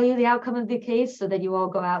shouldn't tell you the outcome of the case so that you all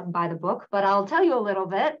go out and buy the book, but I'll tell you a little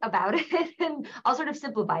bit about it and I'll sort of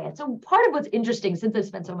simplify it. So part of what's interesting, since I've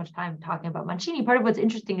spent so much time talking about Mancini, part of what's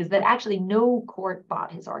interesting is that actually no court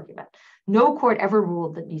bought his argument. No court ever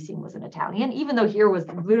ruled that Nissim was an Italian, even though here was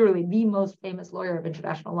literally the most famous lawyer of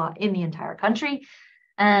international law in the entire country.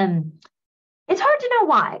 It's hard to know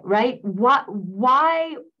why, right?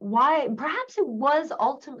 Why? Perhaps it was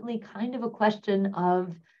ultimately kind of a question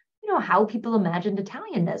of, how people imagined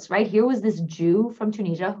Italianness, right? Here was this Jew from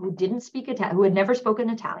Tunisia who didn't speak Italian, who had never spoken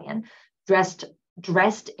Italian, dressed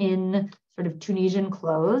in sort of Tunisian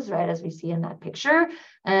clothes, right, as we see in that picture,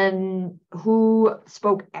 and who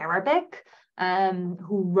spoke Arabic,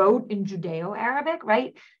 who wrote in Judeo-Arabic,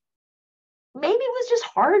 right? Maybe it was just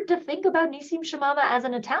hard to think about Nissim Shamama as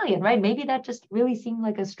an Italian, right? Maybe that just really seemed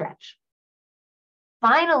like a stretch.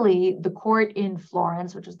 Finally, the court in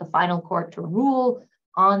Florence, which was the final court to rule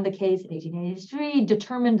on the case in 1883,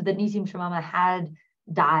 determined that Nissim Shamama had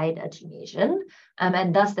died a Tunisian,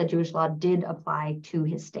 and thus that Jewish law did apply to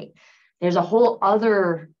his state. There's a whole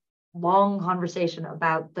other long conversation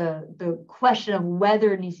about the question of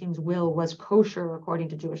whether Nissim's will was kosher according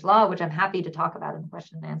to Jewish law, which I'm happy to talk about in the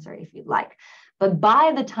question and answer if you'd like. But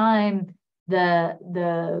by the time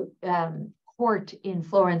the court in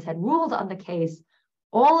Florence had ruled on the case,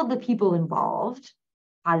 all of the people involved,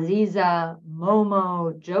 Aziza,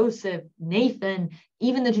 Momo, Joseph, Nathan,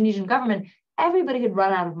 even the Tunisian government, everybody had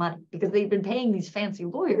run out of money because they'd been paying these fancy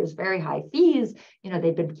lawyers very high fees.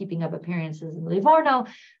 They'd been keeping up appearances in Livorno.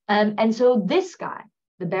 And so this guy,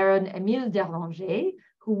 the Baron Émile d'Erlanger,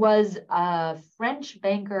 who was a French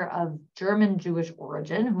banker of German Jewish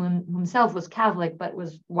origin, who himself was Catholic, but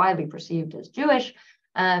was widely perceived as Jewish,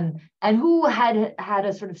 and who had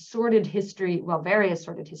a sort of sordid history, well, various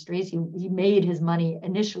sordid histories. He made his money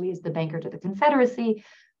initially as the banker to the Confederacy,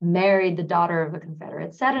 married the daughter of a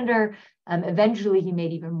Confederate senator. Eventually, he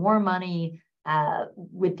made even more money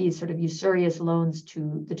with these sort of usurious loans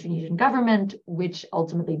to the Tunisian government, which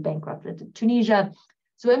ultimately bankrupted Tunisia.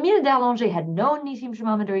 So Emile d'Allanger had known Nissim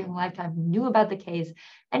Shamama during his lifetime, he knew about the case,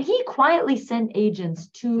 and he quietly sent agents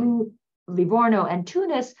to Livorno and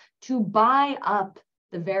Tunis to buy up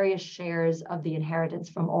the various shares of the inheritance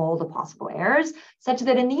from all the possible heirs, such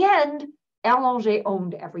that in the end, Erlanger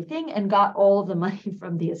owned everything and got all of the money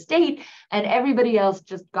from the estate, and everybody else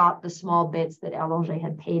just got the small bits that Erlanger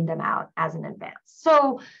had paid them out as an advance.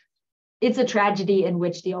 So it's a tragedy in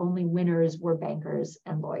which the only winners were bankers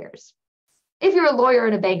and lawyers. If you're a lawyer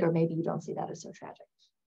and a banker, maybe you don't see that as so tragic.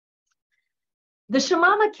 The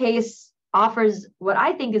Shamama case offers what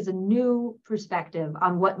I think is a new perspective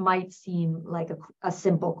on what might seem like a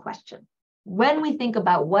simple question. When we think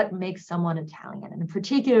about what makes someone Italian, and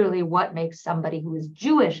particularly what makes somebody who is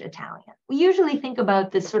Jewish Italian, we usually think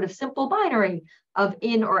about this sort of simple binary of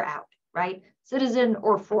in or out, right? Citizen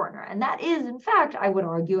or foreigner. And that is, in fact, I would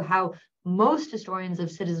argue, how most historians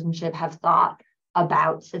of citizenship have thought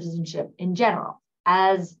about citizenship in general,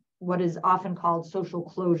 as what is often called social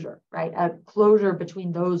closure, right? A closure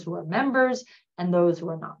between those who are members and those who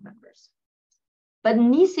are not members. But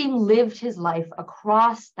Nissim lived his life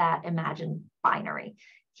across that imagined binary.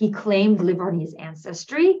 He claimed Livornese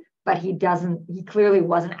ancestry, but he clearly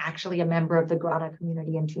wasn't actually a member of the Grana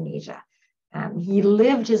community in Tunisia. He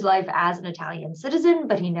lived his life as an Italian citizen,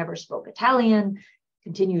 but he never spoke Italian,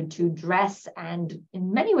 continued to dress and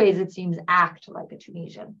in many ways, it seems, act like a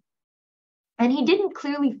Tunisian. And he didn't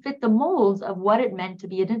clearly fit the molds of what it meant to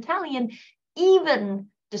be an Italian, even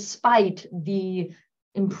despite the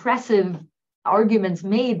impressive arguments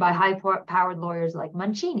made by high-powered lawyers like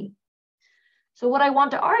Mancini. So what I want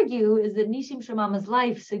to argue is that Nissim Shamama's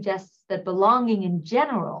life suggests that belonging in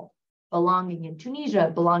general, belonging in Tunisia,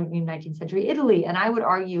 belonging in 19th century Italy, and I would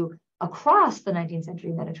argue across the 19th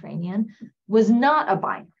century Mediterranean, was not a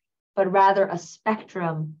binary, but rather a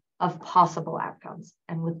spectrum of possible outcomes.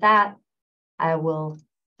 And with that, I will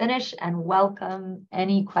finish and welcome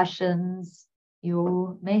any questions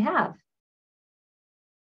you may have.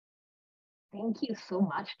 Thank you so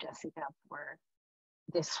much, Jessica, for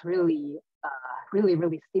this really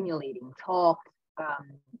stimulating talk.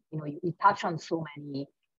 You touch on so many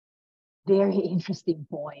very interesting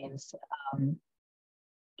points.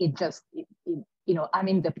 I'm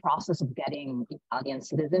in the process of getting Italian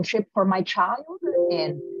citizenship for my child,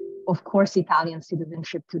 and of course, Italian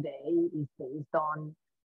citizenship today is based on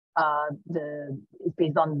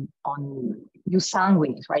jus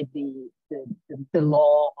sanguinis, right? The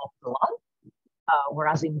law of blood.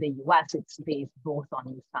 Whereas in the US, it's based both on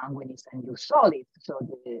jus sanguinis and jus soli. So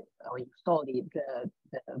the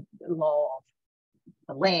law of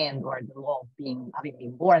the land, or the law of having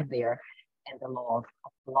been born there, and the law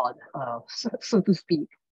of blood, so to speak.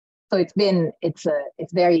 So it's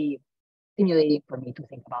very stimulating for me to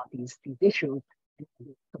think about these issues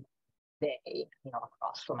today,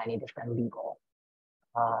 across so many different legal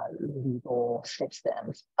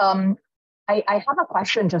systems. I have a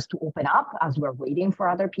question just to open up as we're waiting for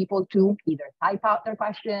other people to either type out their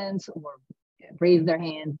questions or raise their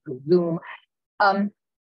hand through Zoom. And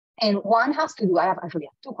one has to do, I actually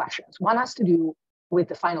have two questions. One has to do with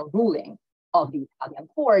the final ruling of the Italian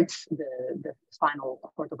courts, the final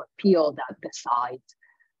court of appeal that decides,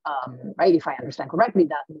 right, if I understand correctly,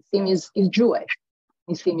 that Nissim is Jewish.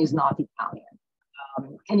 Nissim is not Italian.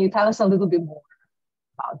 Can you tell us a little bit more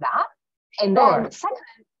about that? And then second,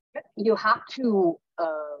 you have to,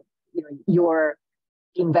 your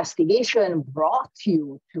investigation brought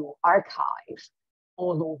you to archives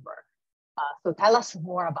all over. So tell us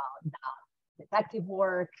more about that detective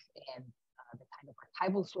work and the kind of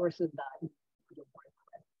archival sources that you work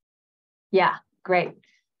with. Yeah, great.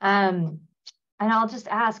 And I'll just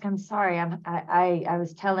ask, I'm sorry, I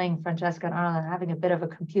was telling Francesca and Arnold I'm having a bit of a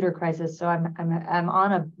computer crisis. So I'm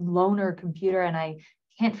on a loaner computer and I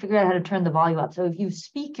can't figure out how to turn the volume up. So if you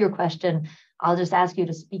speak your question, I'll just ask you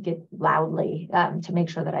to speak it loudly to make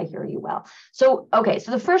sure that I hear you well. So, okay,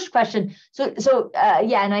 so the first question,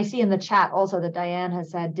 yeah, and I see in the chat also that Diane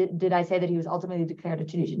has said, did I say that he was ultimately declared a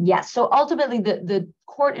Tunisian? Yes, so ultimately the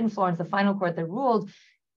court in Florence, the final court that ruled,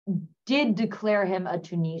 did declare him a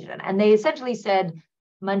Tunisian. And they essentially said,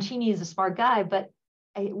 Mancini is a smart guy, but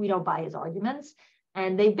we don't buy his arguments.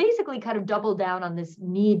 And they basically kind of doubled down on this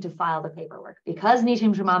need to file the paperwork because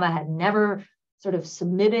Nissim Shamama had never sort of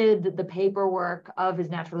submitted the paperwork of his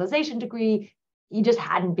naturalization decree. He just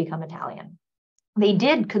hadn't become Italian. They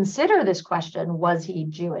did consider this question, was he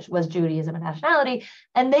Jewish? Was Judaism a nationality?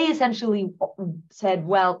 And they essentially said,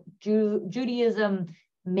 well, Judaism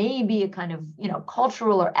may be a kind of,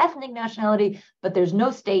 cultural or ethnic nationality, but there's no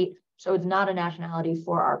state, so it's not a nationality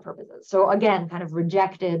for our purposes. So again, kind of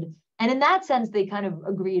rejected. And in that sense, they kind of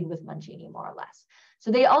agreed with Mancini more or less.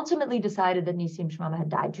 So they ultimately decided that Nissim Shamama had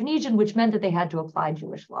died Tunisian, which meant that they had to apply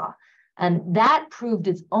Jewish law. And that proved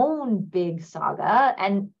its own big saga.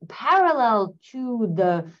 And parallel to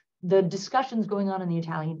the discussions going on in the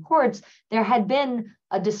Italian courts, there had been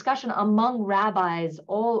a discussion among rabbis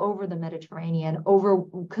all over the Mediterranean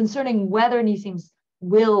concerning whether Nissim's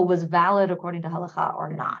will was valid according to halakha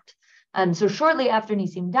or not. And so shortly after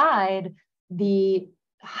Nissim died, the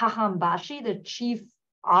Hacham Bashi, the chief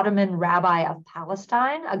Ottoman rabbi of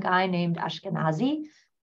Palestine, a guy named Ashkenazi,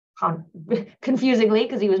 confusingly,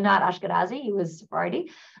 because he was not Ashkenazi, he was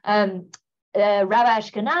Sephardi. Rabbi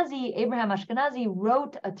Ashkenazi, Abraham Ashkenazi,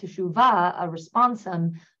 wrote a teshuvah, a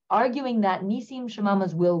responsum, arguing that Nissim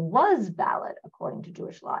Shamama's will was valid according to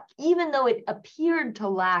Jewish law, even though it appeared to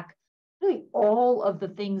lack really all of the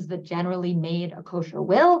things that generally made a kosher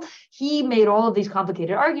will. He made all of these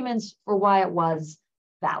complicated arguments for why it was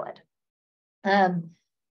valid.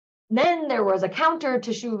 Then there was a counter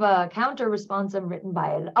teshuvah, counter responsum written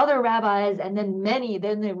by other rabbis, and then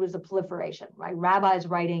there was a proliferation, right? Rabbis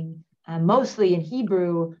writing mostly in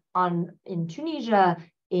Hebrew in Tunisia,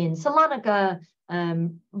 in Salonika,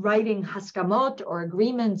 writing haskamot or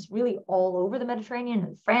agreements really all over the Mediterranean,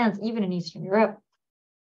 in France, even in Eastern Europe.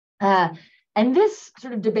 And this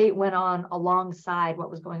sort of debate went on alongside what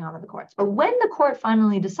was going on in the courts. But when the court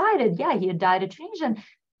finally decided, yeah, he had died a Tunisian,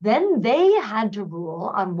 then they had to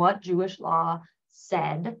rule on what Jewish law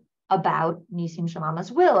said about Nissim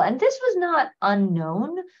Shamama's will. And this was not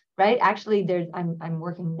unknown, right? Actually, I'm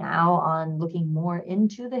working now on looking more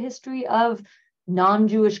into the history of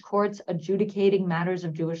non-Jewish courts adjudicating matters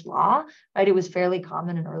of Jewish law, right? It was fairly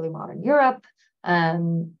common in early modern Europe,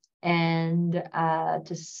 and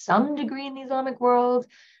to some degree in the Islamic world.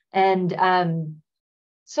 And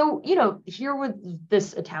so, here were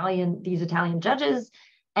these Italian judges,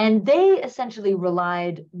 and they essentially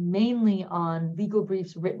relied mainly on legal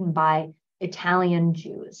briefs written by Italian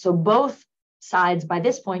Jews. So both sides by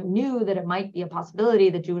this point knew that it might be a possibility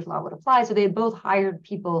that Jewish law would apply. So they had both hired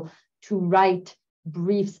people to write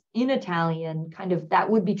briefs in Italian, kind of that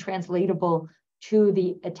would be translatable to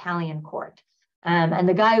the Italian court. And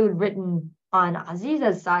the guy who had written on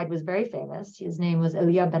Aziza's side was very famous. His name was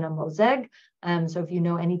Elia ben Amozeg. So if you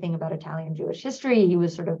know anything about Italian Jewish history, he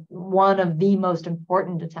was sort of one of the most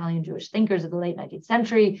important Italian Jewish thinkers of the late 19th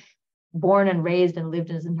century, born and raised and lived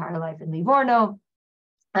his entire life in Livorno,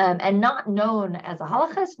 and not known as a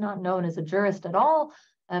halachist, not known as a jurist at all,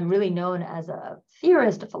 really known as a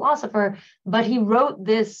theorist, a philosopher, but he wrote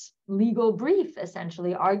this legal brief,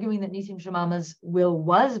 essentially arguing that Nissim Shamama's will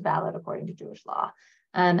was valid according to Jewish law.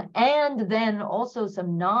 And then also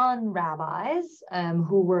some non-rabbis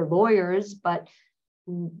who were lawyers, but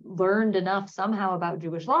learned enough somehow about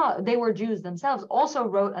Jewish law, they were Jews themselves, also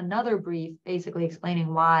wrote another brief basically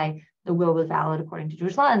explaining why the will was valid according to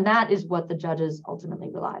Jewish law. And that is what the judges ultimately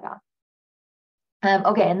relied on.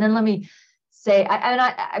 Okay, and then let me say,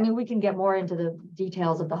 I mean, we can get more into the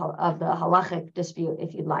details of the halachic dispute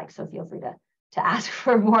if you'd like. So feel free to ask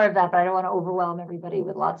for more of that, but I don't want to overwhelm everybody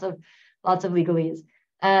with lots of legalese.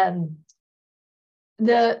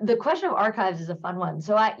 The question of archives is a fun one.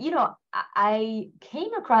 So I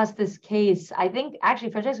came across this case. I think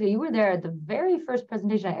actually, Francesca, you were there at the very first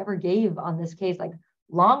presentation I ever gave on this case, like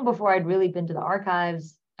long before I'd really been to the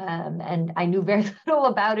archives. And I knew very little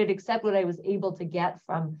about it except what I was able to get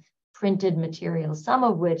from printed materials, some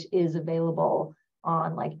of which is available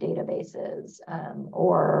on like databases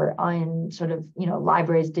or on sort of,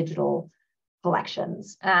 libraries' digital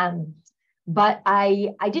collections. But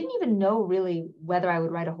I didn't even know really whether I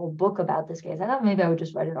would write a whole book about this case. I thought maybe I would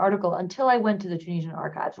just write an article until I went to the Tunisian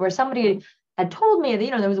archives, where somebody had told me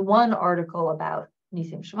that, there was one article about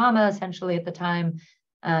Nissim Shamama essentially at the time,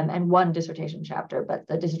 and one dissertation chapter, but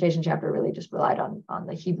the dissertation chapter really just relied on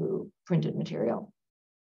the Hebrew printed material.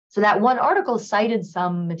 So that one article cited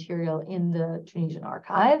some material in the Tunisian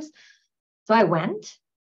archives. So I went,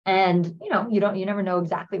 and you never know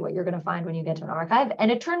exactly what you're going to find when you get to an archive.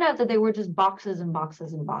 And it turned out that they were just boxes and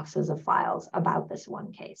boxes and boxes of files about this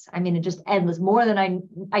one case. I mean, it just endless, more than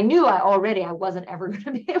I knew I wasn't ever going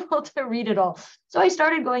to be able to read it all. So I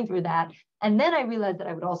started going through that. And then I realized that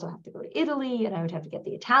I would also have to go to Italy, and I would have to get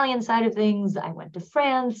the Italian side of things. I went to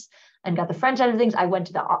France and got the French side of things. I went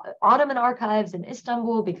to the Ottoman archives in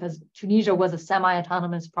Istanbul because Tunisia was a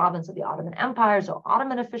semi-autonomous province of the Ottoman Empire. So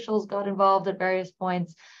Ottoman officials got involved at various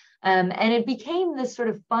points. And it became this sort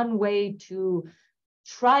of fun way to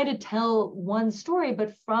try to tell one story,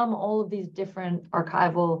 but from all of these different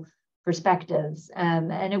archival perspectives.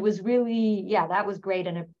 And it was really, that was great.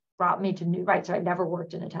 And it brought me to so I'd never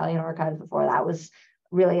worked in Italian archives before. That was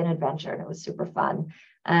really an adventure, and it was super fun.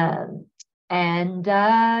 And And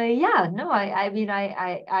yeah, no,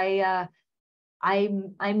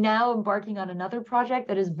 I'm now embarking on another project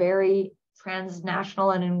that is very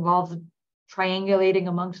transnational and involves triangulating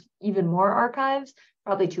amongst even more archives,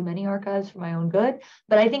 probably too many archives for my own good.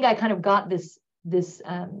 But I think I kind of got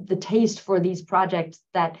the taste for these projects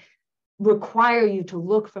that require you to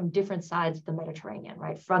look from different sides of the Mediterranean,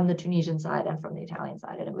 right? From the Tunisian side and from the Italian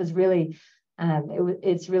side. And it was really,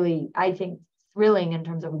 it's really, I think, thrilling in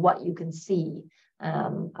terms of what you can see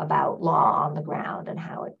about law on the ground and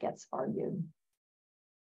how it gets argued.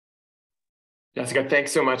 Jessica,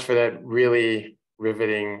 thanks so much for that really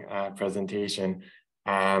riveting presentation.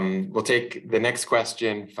 We'll take the next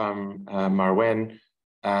question from Marwen,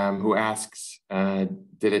 who asks,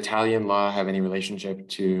 did Italian law have any relationship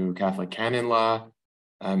to Catholic canon law?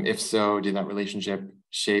 If so, did that relationship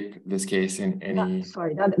shape this case in any...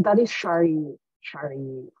 Sorry, that is Shari.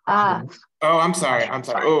 Oh, I'm sorry. I'm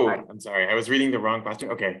sorry. I was reading the wrong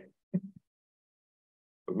question. Okay.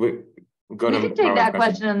 We can take that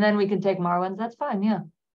question and then we can take Marwen's. That's fine, yeah.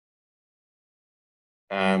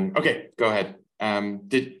 Okay, go ahead.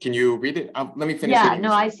 Can you read it? Let me finish. Yeah,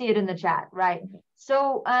 no, I see it in the chat, right.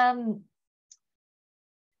 So,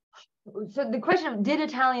 so the question of, did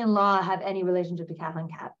Italian law have any relationship to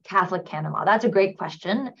Catholic canon law? That's a great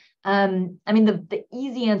question. I mean, the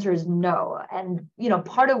easy answer is no. And, you know,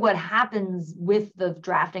 part of what happens with the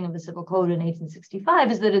drafting of the Civil Code in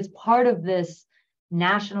 1865 is that it's part of this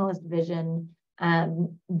nationalist vision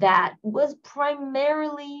that was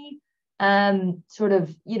primarily sort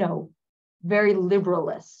of, you know, very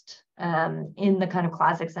liberalist in the kind of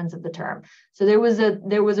classic sense of the term. So there was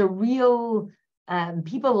a real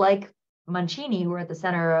people like Mancini, who were at the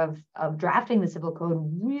center of drafting the Civil Code,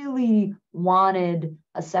 really wanted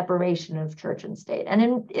a separation of church and state. And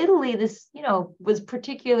in Italy, this, you know, was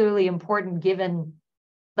particularly important given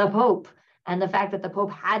the Pope and the fact that the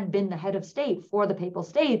Pope had been the head of state for the Papal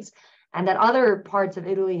States, and that other parts of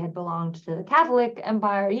Italy had belonged to the Catholic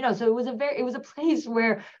Empire, you know, so it was a place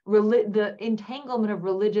where the entanglement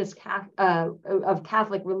of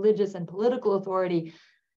Catholic religious and political authority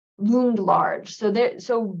loomed large. So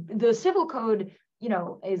the Civil Code, you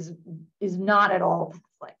know, is not at all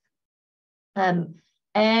Catholic.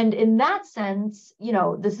 And in that sense, you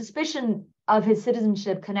know, the suspicion of his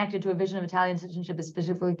citizenship connected to a vision of Italian citizenship is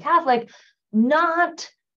specifically Catholic,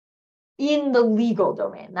 not in the legal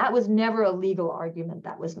domain. That was never a legal argument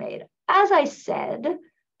that was made. As I said,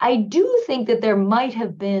 I do think that there might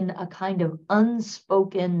have been a kind of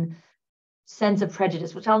unspoken sense of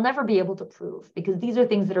prejudice, which I'll never be able to prove because these are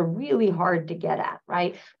things that are really hard to get at,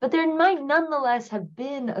 right? But there might nonetheless have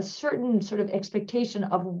been a certain sort of expectation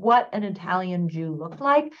of what an Italian Jew looked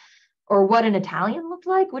like or what an Italian looked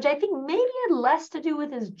like, which I think maybe had less to do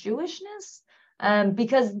with his Jewishness,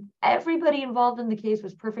 because everybody involved in the case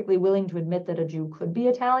was perfectly willing to admit that a Jew could be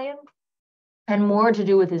Italian, and more to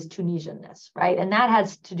do with his Tunisianness, right? And that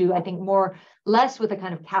has to do, I think, less with a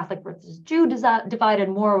kind of Catholic versus Jew divided,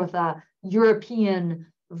 more with a European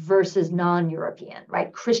versus non-European,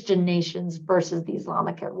 right? Christian nations versus the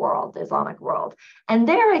Islamic world. And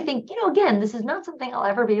there, I think, you know, again, this is not something I'll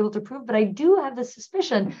ever be able to prove, but I do have the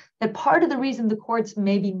suspicion that part of the reason the courts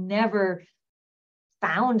maybe never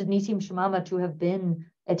found Nissim Shamama to have been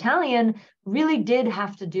Italian really did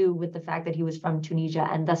have to do with the fact that he was from Tunisia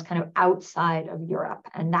and thus kind of outside of Europe.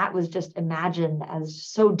 And that was just imagined as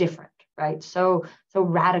so different, right? So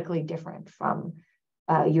radically different from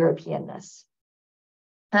Europeanness.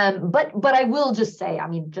 But I will just say, I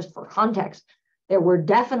mean, just for context, there were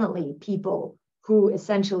definitely people who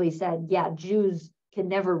essentially said, yeah, Jews can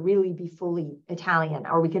never really be fully Italian,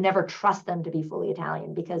 or we can never trust them to be fully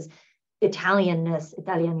Italian because Italianness,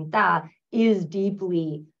 Italianità, is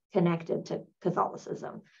deeply connected to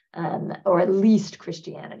Catholicism, or at least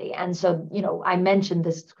Christianity. And so, you know, I mentioned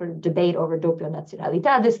this sort of debate over doppia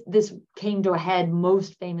nazionalità. This came to a head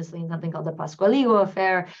most famously in something called the Pasqualigo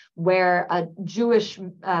affair, where a Jewish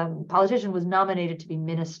politician was nominated to be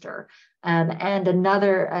minister, and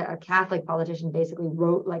a Catholic politician basically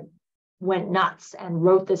went nuts and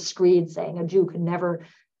wrote this screed saying a Jew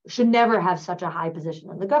should never have such a high position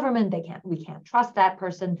in the government. We can't trust that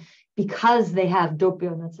person because they have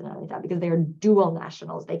doppio nazionalità, because they are dual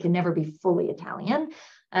nationals. They can never be fully Italian.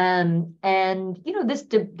 And you know,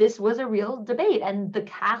 this was a real debate, and the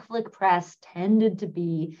Catholic press tended to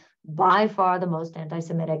be by far the most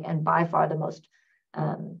anti-Semitic and by far the most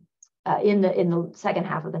in the second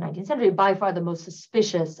half of the 19th century, by far the most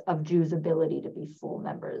suspicious of Jews' ability to be full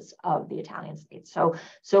members of the Italian state. So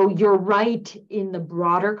you're right in the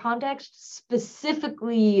broader context,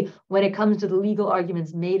 specifically when it comes to the legal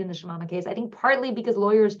arguments made in the Shamama case. I think partly because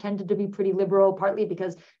lawyers tended to be pretty liberal, partly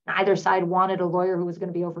because neither side wanted a lawyer who was going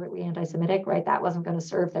to be overtly anti-Semitic, right? That wasn't going to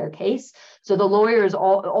serve their case. So the lawyers,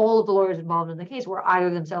 all of the lawyers involved in the case were either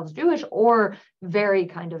themselves Jewish or very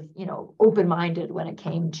kind of, open-minded when it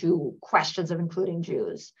came to questions of including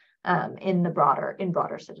Jews in broader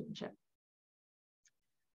citizenship.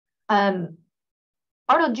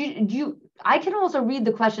 Arnold, I can also read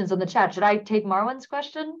the questions on the chat. Should I take Marwan's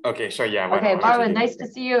question? Okay, sure, yeah. Okay, Marwan, nice to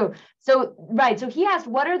see you. So he asked,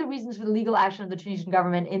 what are the reasons for the legal action of the Tunisian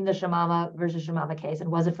government in the Shamama versus Shamama case, and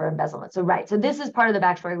was it for embezzlement? So this is part of the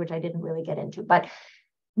backstory, which I didn't really get into, but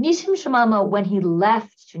Nissim Shamama, when he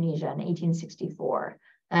left Tunisia in 1864,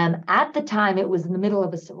 at the time, it was in the middle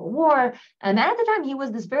of a civil war. And at the time, he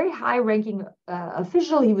was this very high-ranking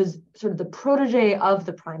official. He was sort of the protege of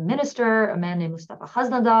the prime minister, a man named Mustafa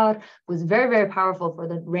Hasnadar, who was very, very powerful for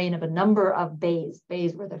the reign of a number of beys.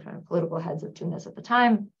 Beys were the kind of political heads of Tunisia at the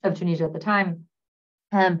time.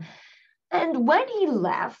 And when he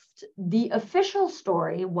left, the official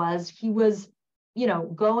story was he was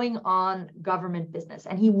going on government business.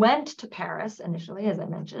 And he went to Paris initially, as I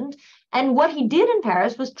mentioned. And what he did in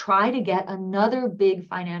Paris was try to get another big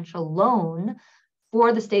financial loan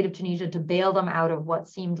for the state of Tunisia to bail them out of what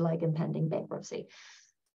seemed like impending bankruptcy.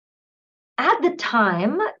 At the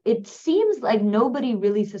time, it seems like nobody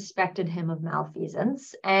really suspected him of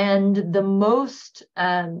malfeasance. And the most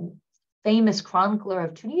famous chronicler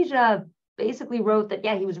of Tunisia basically wrote that,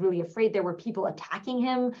 he was really afraid there were people attacking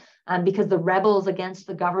him because the rebels against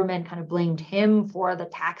the government kind of blamed him for the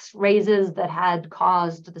tax raises that had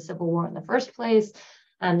caused the civil war in the first place.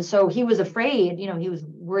 And so he was afraid, he was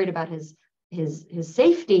worried about his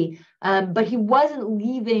safety, but he wasn't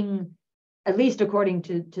leaving, at least according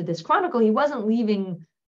to this chronicle, he wasn't leaving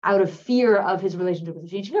out of fear of his relationship with the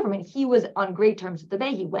Tunisian government. He was on great terms with the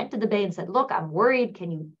Bey. He went to the Bey and said, look, I'm worried.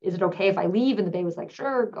 Is it okay if I leave? And the Bey was like,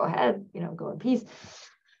 sure, go ahead, go in peace.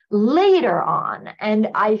 Later on, and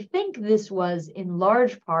I think this was in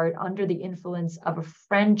large part under the influence of a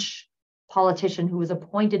French politician who was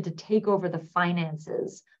appointed to take over the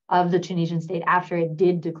finances of the Tunisian state after it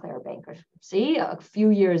did declare bankruptcy, a few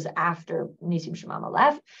years after Nissim Shamama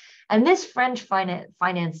left. And this French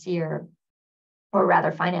financier, or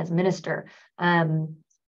rather finance minister,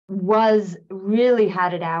 was really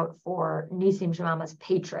had it out for Nissim Shamama's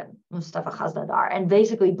patron, Mustafa Hasnadar, and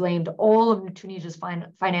basically blamed all of Tunisia's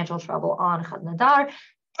financial trouble on Hasnadar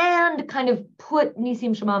and kind of put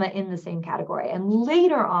Nissim Shamama in the same category. And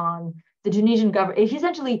later on, the Tunisian government, he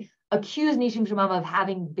essentially accused Nissim Shamama of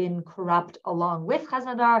having been corrupt along with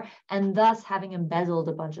Hasnadar and thus having embezzled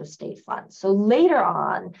a bunch of state funds. So later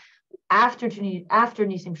on, after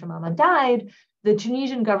Nissim Shamama died, the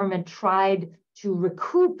Tunisian government tried to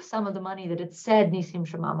recoup some of the money that it said Nissim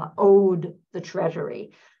Shamama owed the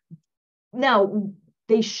treasury. Now,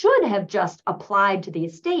 they should have just applied to the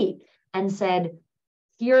estate and said,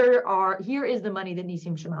 here is the money that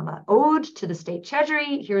Nissim Shamama owed to the state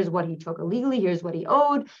treasury. Here's what he took illegally. Here's what he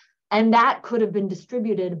owed. And that could have been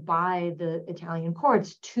distributed by the Italian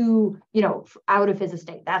courts to, out of his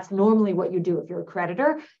estate. That's normally what you do. If you're a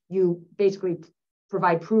creditor, you basically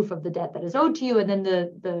provide proof of the debt that is owed to you, and then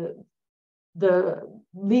the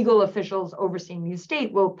legal officials overseeing the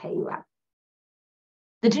estate will pay you out.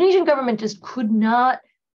 The Tunisian government just could not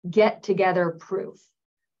get together proof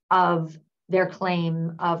of their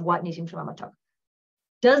claim of what Nissim Shamama took.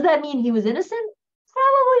 Does that mean he was innocent?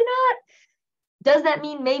 Probably not. Does that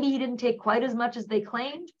mean maybe he didn't take quite as much as they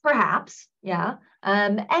claimed? Perhaps, yeah.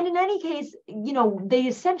 And in any case, they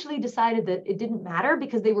essentially decided that it didn't matter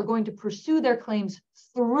because they were going to pursue their claims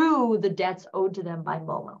through the debts owed to them by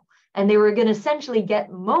Momo. And they were going to essentially get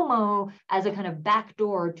Momo as a kind of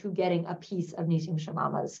backdoor to getting a piece of Nissim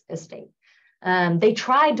Shamama's estate. They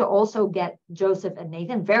tried to also get Joseph and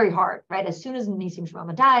Nathan very hard, right? As soon as Nissim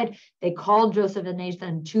Shamama died, they called Joseph and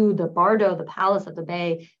Nathan to the Bardo, the palace of the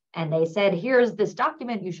Bey, and they said, here's this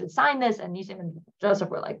document, you should sign this. And Nissim and Joseph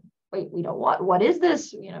were like, wait, we don't want, what is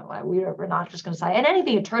this? We're not just going to sign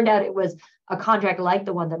anything. It turned out it was a contract like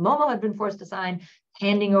the one that Momo had been forced to sign,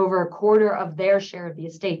 handing over a quarter of their share of the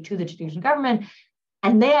estate to the Tunisian government.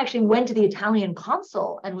 And they actually went to the Italian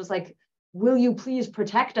consul and was like, will you please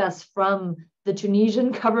protect us from the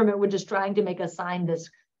Tunisian government, which is trying to make us sign this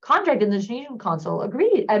contract? And the Tunisian consul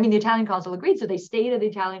agreed. The Italian consul agreed. So they stayed at the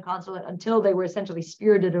Italian consulate until they were essentially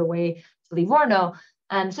spirited away to Livorno.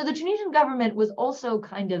 So the Tunisian government was also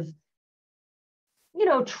kind of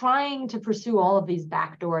trying to pursue all of these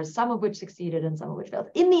backdoors, some of which succeeded and some of which failed.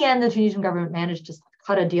 In the end, the Tunisian government managed to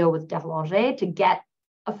cut a deal with Deflanger to get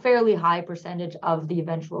a fairly high percentage of the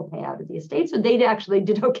eventual payout of the estate. So they actually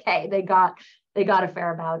did okay. They got a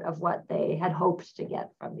fair amount of what they had hoped to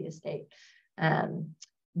get from the estate.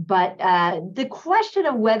 But the question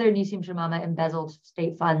of whether Nissim Shamama embezzled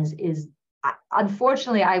state funds is,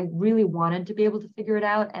 unfortunately, I really wanted to be able to figure it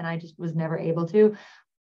out, and I just was never able to.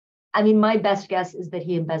 I mean, my best guess is that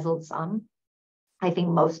he embezzled some. I think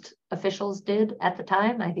most officials did at the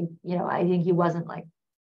time. I think he wasn't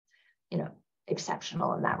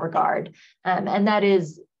exceptional in that regard. And that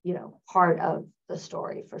is, part of the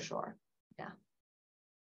story for sure. Yeah.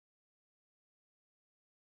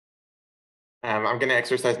 I'm going to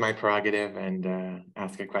exercise my prerogative and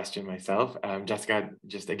ask a question myself. Jessica,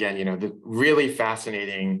 just again, the really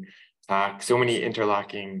fascinating talk, so many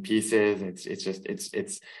interlocking pieces.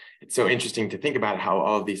 It's so interesting to think about how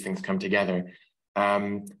all of these things come together.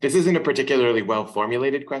 This isn't a particularly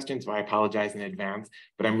well-formulated question, so I apologize in advance,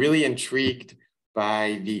 but I'm really intrigued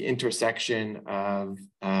by the intersection of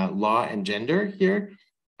law and gender here.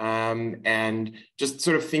 And just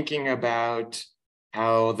sort of thinking about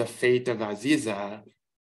how the fate of Aziza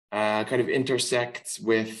kind of intersects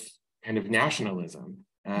with kind of nationalism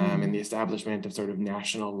and the establishment of sort of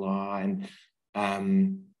national law. And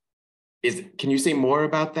can you say more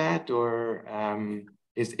about that, or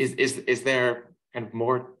is there kind of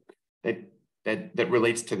more that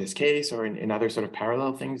relates to this case, or in other sort of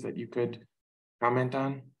parallel things that you could comment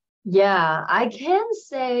on? Yeah, I can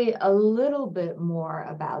say a little bit more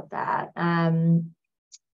about that.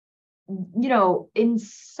 In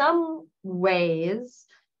some ways,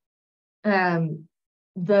 the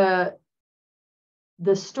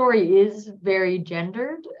story is very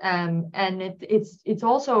gendered, and it's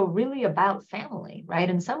also really about family, right?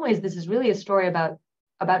 In some ways, this is really a story about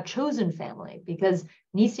chosen family, because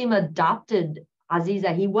Nissim adopted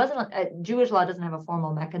Aziza. He wasn't, Jewish law doesn't have a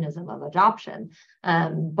formal mechanism of adoption,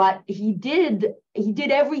 but he did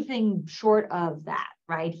everything short of that,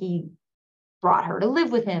 right? He brought her to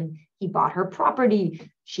live with him. He bought her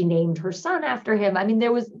property. She named her son after him. I mean,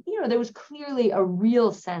 there was clearly a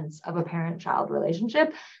real sense of a parent-child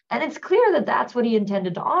relationship. And it's clear that that's what he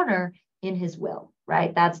intended to honor in his will,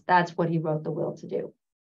 right? That's what he wrote the will to do.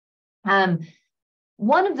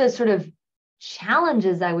 One of the sort of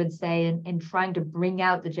challenges, I would say, in trying to bring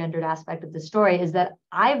out the gendered aspect of the story is that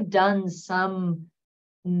I've done some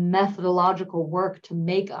methodological work to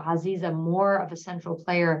make Aziza more of a central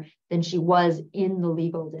player than she was in the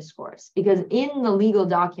legal discourse. Because in the legal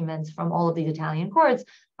documents from all of these Italian courts,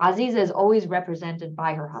 Aziza is always represented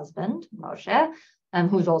by her husband, Moshe,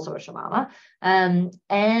 who's also a Shamama,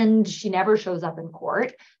 and she never shows up in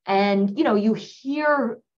court. And,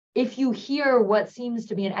 if you hear what seems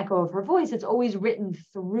to be an echo of her voice, it's always written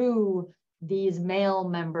through these male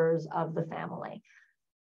members of the family.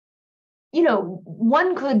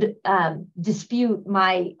 One could dispute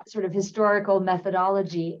my sort of historical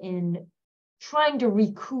methodology in trying to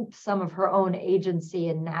recoup some of her own agency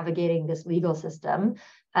in navigating this legal system,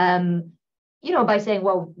 by saying,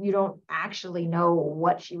 well, you don't actually know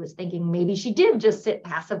what she was thinking. Maybe she did just sit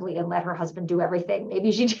passively and let her husband do everything.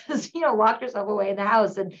 Maybe she just, locked herself away in the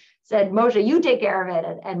house and said, Moshe, you take care of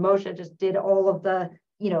it. And Moshe just did all of the,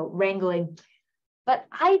 wrangling. But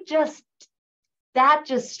that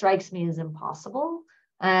just strikes me as impossible.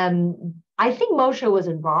 I think Moshe was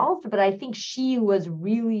involved, but I think she was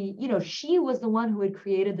really, she was the one who had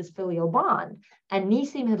created this filial bond, and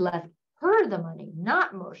Nissim had left her the money,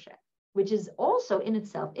 not Moshe, which is also in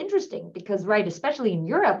itself interesting because, right, especially in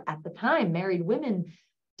Europe at the time, married women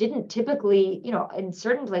didn't typically, in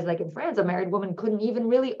certain places like in France, a married woman couldn't even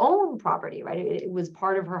really own property, right? It was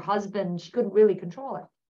part of her husband. She couldn't really control it.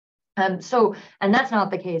 And that's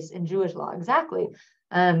not the case in Jewish law exactly.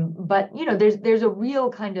 But there's a real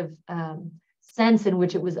kind of sense in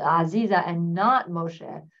which it was Aziza and not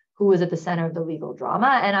Moshe who was at the center of the legal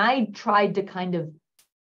drama. And I tried to kind of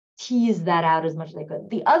tease that out as much as I could.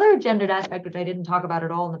 The other gendered aspect, which I didn't talk about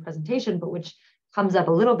at all in the presentation, but which comes up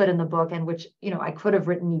a little bit in the book, and which I could have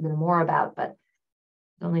written even more about, but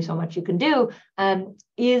there's only so much you can do,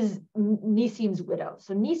 is Nissim's widow.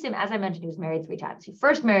 So Nissim, as I mentioned, he was married 3 times. He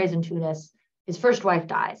first marries in Tunis. His first wife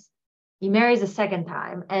dies. He marries a second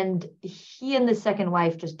time, and he and the second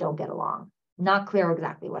wife just don't get along. Not clear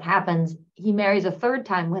exactly what happens. He marries a third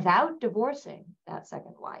time without divorcing that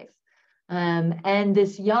second wife. And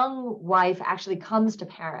this young wife actually comes to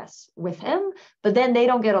Paris with him, but then they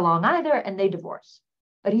don't get along either, and they divorce.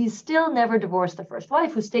 But he's still never divorced the first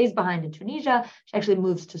wife, who stays behind in Tunisia. She actually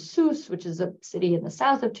moves to Sousse, which is a city in the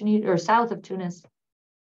south of Tunisia, or south of Tunis.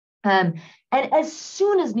 And as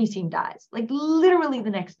soon as Nissim dies, like literally the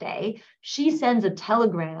next day, she sends a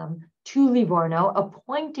telegram to Livorno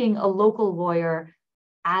appointing a local lawyer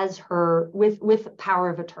as her, with power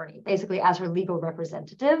of attorney, basically as her legal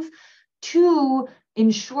representative, to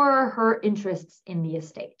ensure her interests in the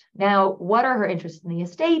estate. Now, what are her interests in the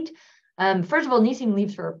estate? First of all, Nissim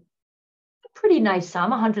leaves her a pretty nice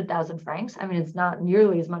sum, 100,000 francs. I mean, it's not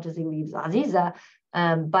nearly as much as he leaves Aziza,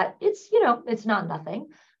 but it's, it's not nothing.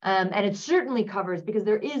 And it certainly covers, because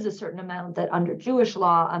there is a certain amount that under Jewish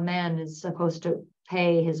law, a man is supposed to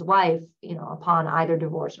pay his wife, upon either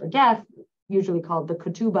divorce or death, usually called the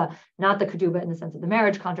ketubah, not the ketubah in the sense of the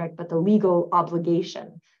marriage contract, but the legal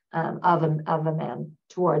obligation of a man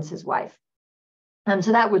towards his wife.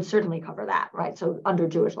 So that would certainly cover that, right? So under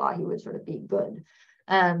Jewish law, he would sort of be good.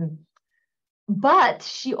 But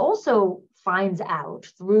she also finds out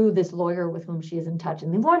through this lawyer with whom she is in touch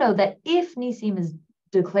in Livorno that if Nissim is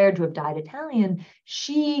declared to have died Italian,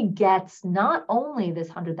 she gets not only this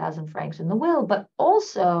 100,000 francs in the will, but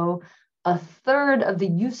also a third of the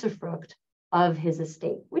usufruct of his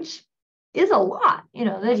estate, which is a lot,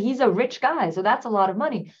 that he's a rich guy. So that's a lot of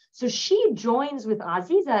money. So she joins with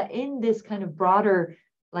Aziza in this kind of broader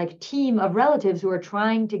team of relatives who are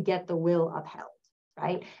trying to get the will upheld,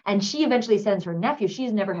 right? And she eventually sends her nephew.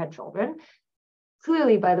 She's never had children.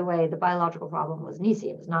 Clearly, by the way, the biological problem was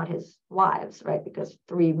Nissim's, not his wives, right? Because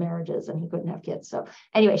 3 marriages and he couldn't have kids. So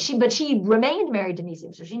anyway, she remained married to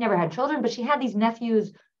Nissim. So she never had children, but she had these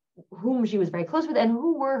nephews whom she was very close with and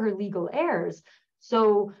who were her legal heirs.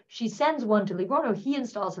 So she sends one to Livorno. He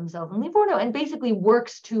installs himself in Livorno and basically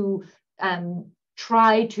works to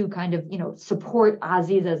try to kind of, support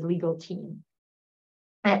Aziza's legal team.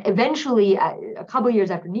 Eventually, a couple of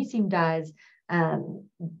years after Nissim dies,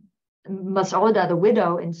 Masauda, the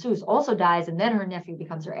widow in Sousse, also dies, and then her nephew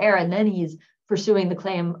becomes her heir, and then he's pursuing the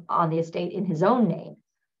claim on the estate in his own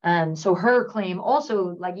name. So her claim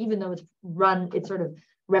also, even though it's sort of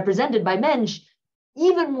represented by men,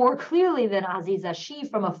 even more clearly than Aziza, she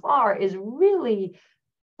from afar is really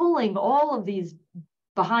pulling all of these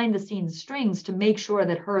behind the scenes strings to make sure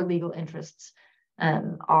that her legal interests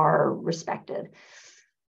are respected.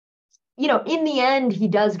 In the end, he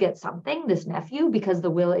does get something, this nephew, because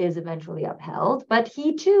the will is eventually upheld, but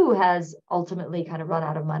he too has ultimately kind of run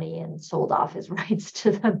out of money and sold off his rights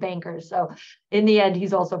to the bankers. So in the end,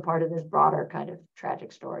 he's also part of this broader kind of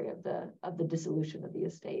tragic story of the dissolution of the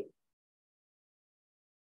estate.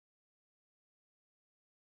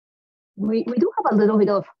 We do have a little bit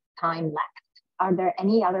of time left. Are there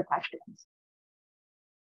any other questions?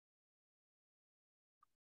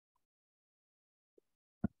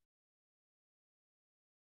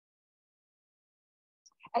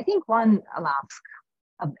 I think I'll ask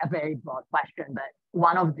a very broad question, but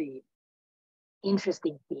one of the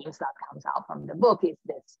interesting themes that comes out from the book is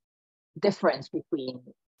this difference between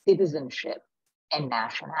citizenship and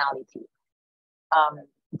nationality.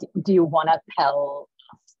 Do you want to tell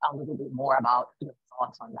us a little bit more about your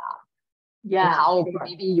thoughts on that? Yeah. And how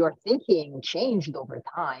maybe your thinking changed over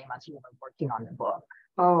time as you were working on the book?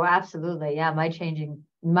 Oh, absolutely. Yeah, my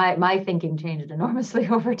thinking changed enormously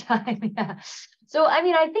over time. Yeah. So, I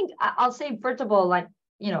mean, I think I'll say, first of all, I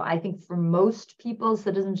think for most people,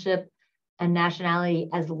 citizenship and nationality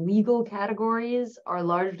as legal categories are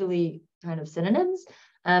largely kind of synonyms.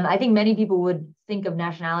 I think many people would think of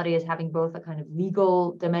nationality as having both a kind of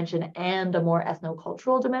legal dimension and a more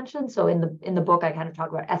ethnocultural dimension. So in the book, I kind of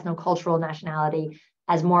talk about ethnocultural nationality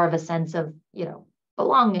as more of a sense of,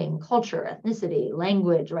 belonging, culture, ethnicity,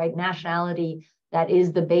 language, right? Nationality that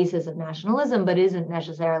is the basis of nationalism, but isn't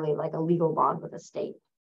necessarily like a legal bond with a state.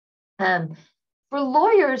 For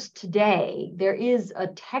lawyers today, there is a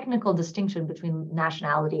technical distinction between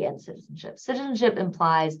nationality and citizenship. Citizenship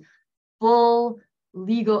implies full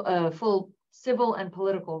civil and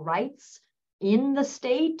political rights in the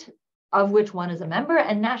state of which one is a member,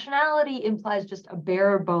 and nationality implies just a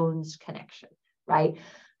bare bones connection, right?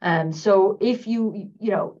 So if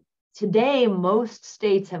today, most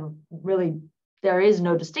states have really, there is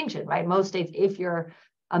no distinction, right? Most states, if you're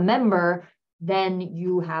a member, then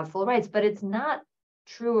you have full rights, but it's not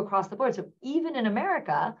true across the board. So even in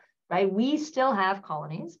America, right, we still have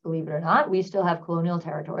colonies, believe it or not, we still have colonial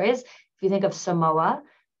territories. If you think of Samoa,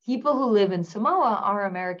 people who live in Samoa are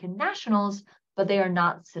American nationals, but they are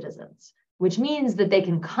not citizens, which means that they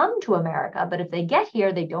can come to America, but if they get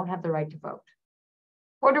here, they don't have the right to vote.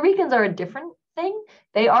 Puerto Ricans are a different thing.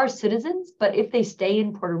 They are citizens, but if they stay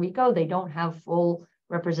in Puerto Rico, they don't have full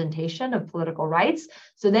representation of political rights.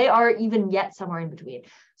 So they are even yet somewhere in between.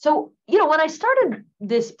 So, when I started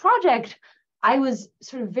this project, I was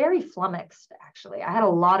sort of very flummoxed, actually. I had a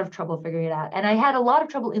lot of trouble figuring it out. And I had a lot of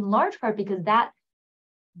trouble in large part because that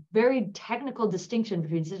very technical distinction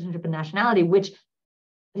between citizenship and nationality, which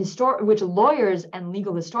lawyers and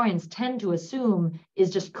legal historians tend to assume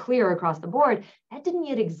is just clear across the board, that didn't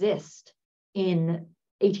yet exist in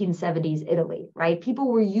 1870s Italy, right?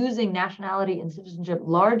 People were using nationality and citizenship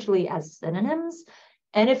largely as synonyms.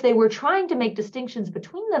 And if they were trying to make distinctions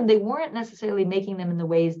between them, they weren't necessarily making them in the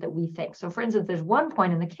ways that we think. So for instance, there's one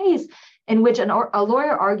point in the case in which a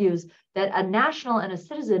lawyer argues that a national and a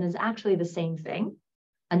citizen is actually the same thing.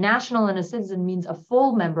 A national and a citizen means a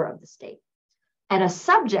full member of the state. And a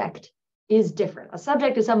subject is different. A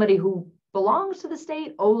subject is somebody who belongs to the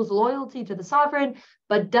state, owes loyalty to the sovereign,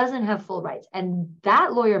 but doesn't have full rights. And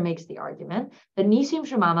that lawyer makes the argument that Nissim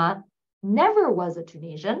Shamama never was a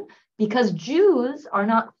Tunisian because Jews are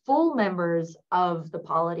not full members of the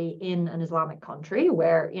polity in an Islamic country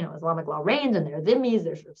where, Islamic law reigns and they're dhimmis,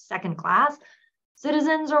 they're sort of second class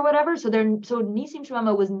citizens or whatever. So Nissim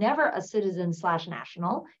Shamama was never a citizen /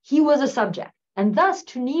 national. He was a subject. And thus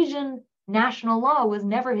Tunisian national law was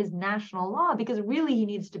never his national law because really he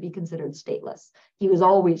needs to be considered stateless. He was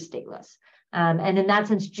always stateless. And in that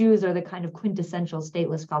sense, Jews are the kind of quintessential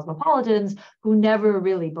stateless cosmopolitans who never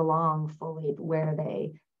really belong fully where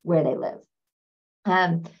they live.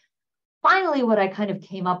 Finally, what I kind of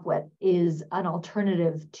came up with is an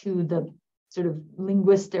alternative to the sort of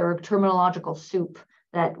linguistic or terminological soup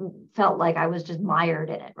that felt like I was just mired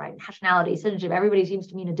in it, right? Nationality, citizenship, everybody seems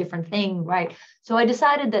to mean a different thing, right? So I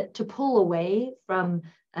decided that to pull away from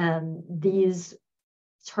these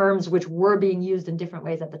terms which were being used in different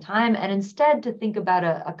ways at the time, and instead to think about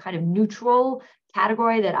a kind of neutral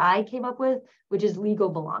category that I came up with, which is legal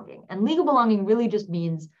belonging. And legal belonging really just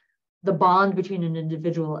means the bond between an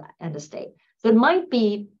individual and a state. So it might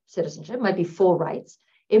be citizenship, it might be full rights.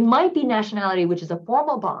 It might be nationality, which is a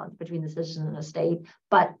formal bond between the citizen and the state,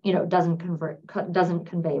 but doesn't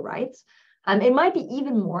convey rights. It might be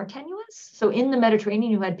even more tenuous. So in the Mediterranean,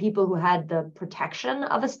 you had people who had the protection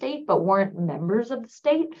of a state, but weren't members of the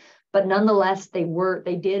state. But nonetheless, they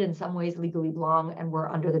did in some ways legally belong and were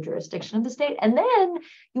under the jurisdiction of the state. And then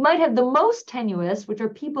you might have the most tenuous, which are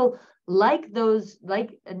people like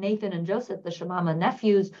Nathan and Joseph, the Shamama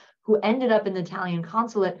nephews, who ended up in the Italian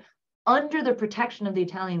consulate under the protection of the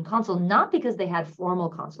Italian consul, not because they had formal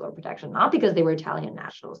consular protection, not because they were Italian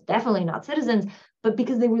nationals, definitely not citizens, but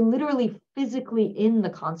because they were literally physically in the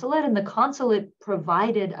consulate, and the consulate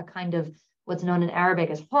provided a kind of what's known in Arabic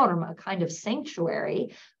as horm, a kind of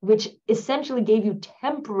sanctuary, which essentially gave you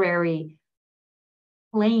temporary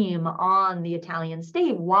claim on the Italian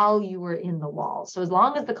state while you were in the walls. So as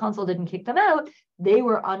long as the consul didn't kick them out, they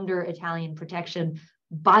were under Italian protection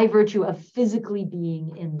by virtue of physically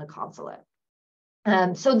being in the consulate.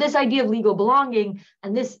 So this idea of legal belonging,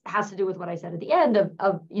 and this has to do with what I said at the end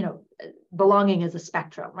of belonging as a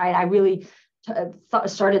spectrum, right? I really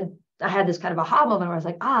I had this kind of aha moment where I was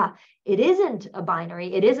like, it isn't a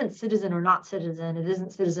binary. It isn't citizen or not citizen. It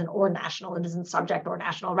isn't citizen or national. It isn't subject or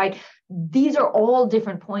national, right? These are all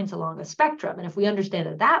different points along a spectrum. And if we understand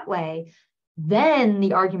it that way, then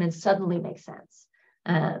the arguments suddenly make sense.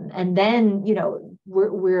 And then,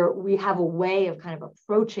 we have a way of kind of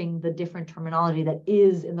approaching the different terminology that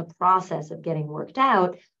is in the process of getting worked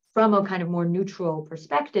out from a kind of more neutral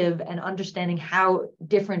perspective and understanding how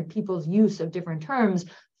different people's use of different terms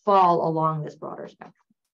fall along this broader spectrum.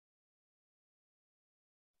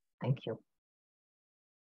 Thank you.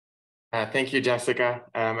 Thank you, Jessica.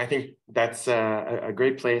 I think that's a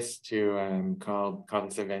great place to call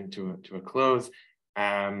this event to a close.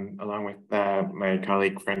 Along with my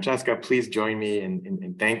colleague Francesca, please join me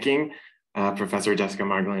in thanking Professor Jessica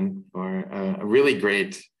Marglin for a really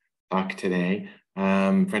great talk today.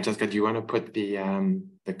 Francesca, do you want to put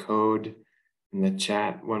the code in the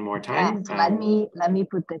chat one more time? Yes, let me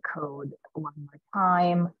put the code one more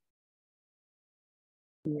time.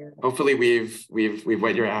 Here. Hopefully we've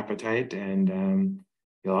whet your appetite and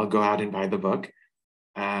you'll all go out and buy the book.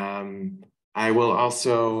 I will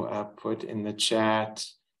also put in the chat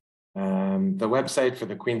the website for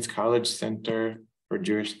the Queen's College Center for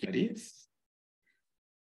Jewish Studies.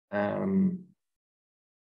 We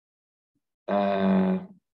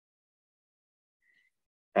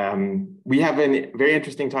have a very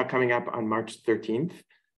interesting talk coming up on March 13th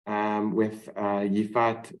with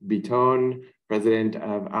Yifat Biton, president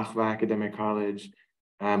of Achva Academic College,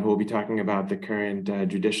 who will be talking about the current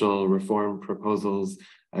judicial reform proposals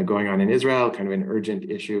going on in Israel, kind of an urgent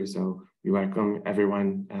issue. So we welcome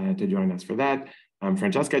everyone to join us for that.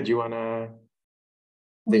 Francesca, do you want to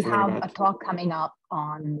We have a talk coming up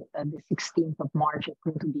on the 16th of March. It's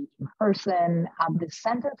going to be in person at the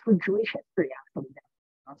Center for Jewish History, actually,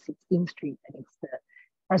 on 16th Street. And it's the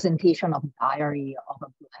presentation of Diary of a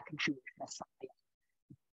Black Jewish Messiah.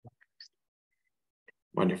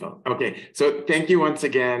 Wonderful. Okay, so thank you once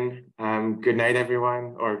again. Good night,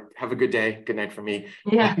 everyone, or have a good day. Good night for me.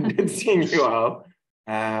 Yeah. Good seeing you all.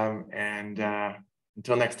 And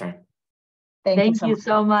until next time. Thank you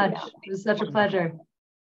so much. It was such a pleasure.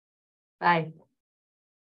 Bye.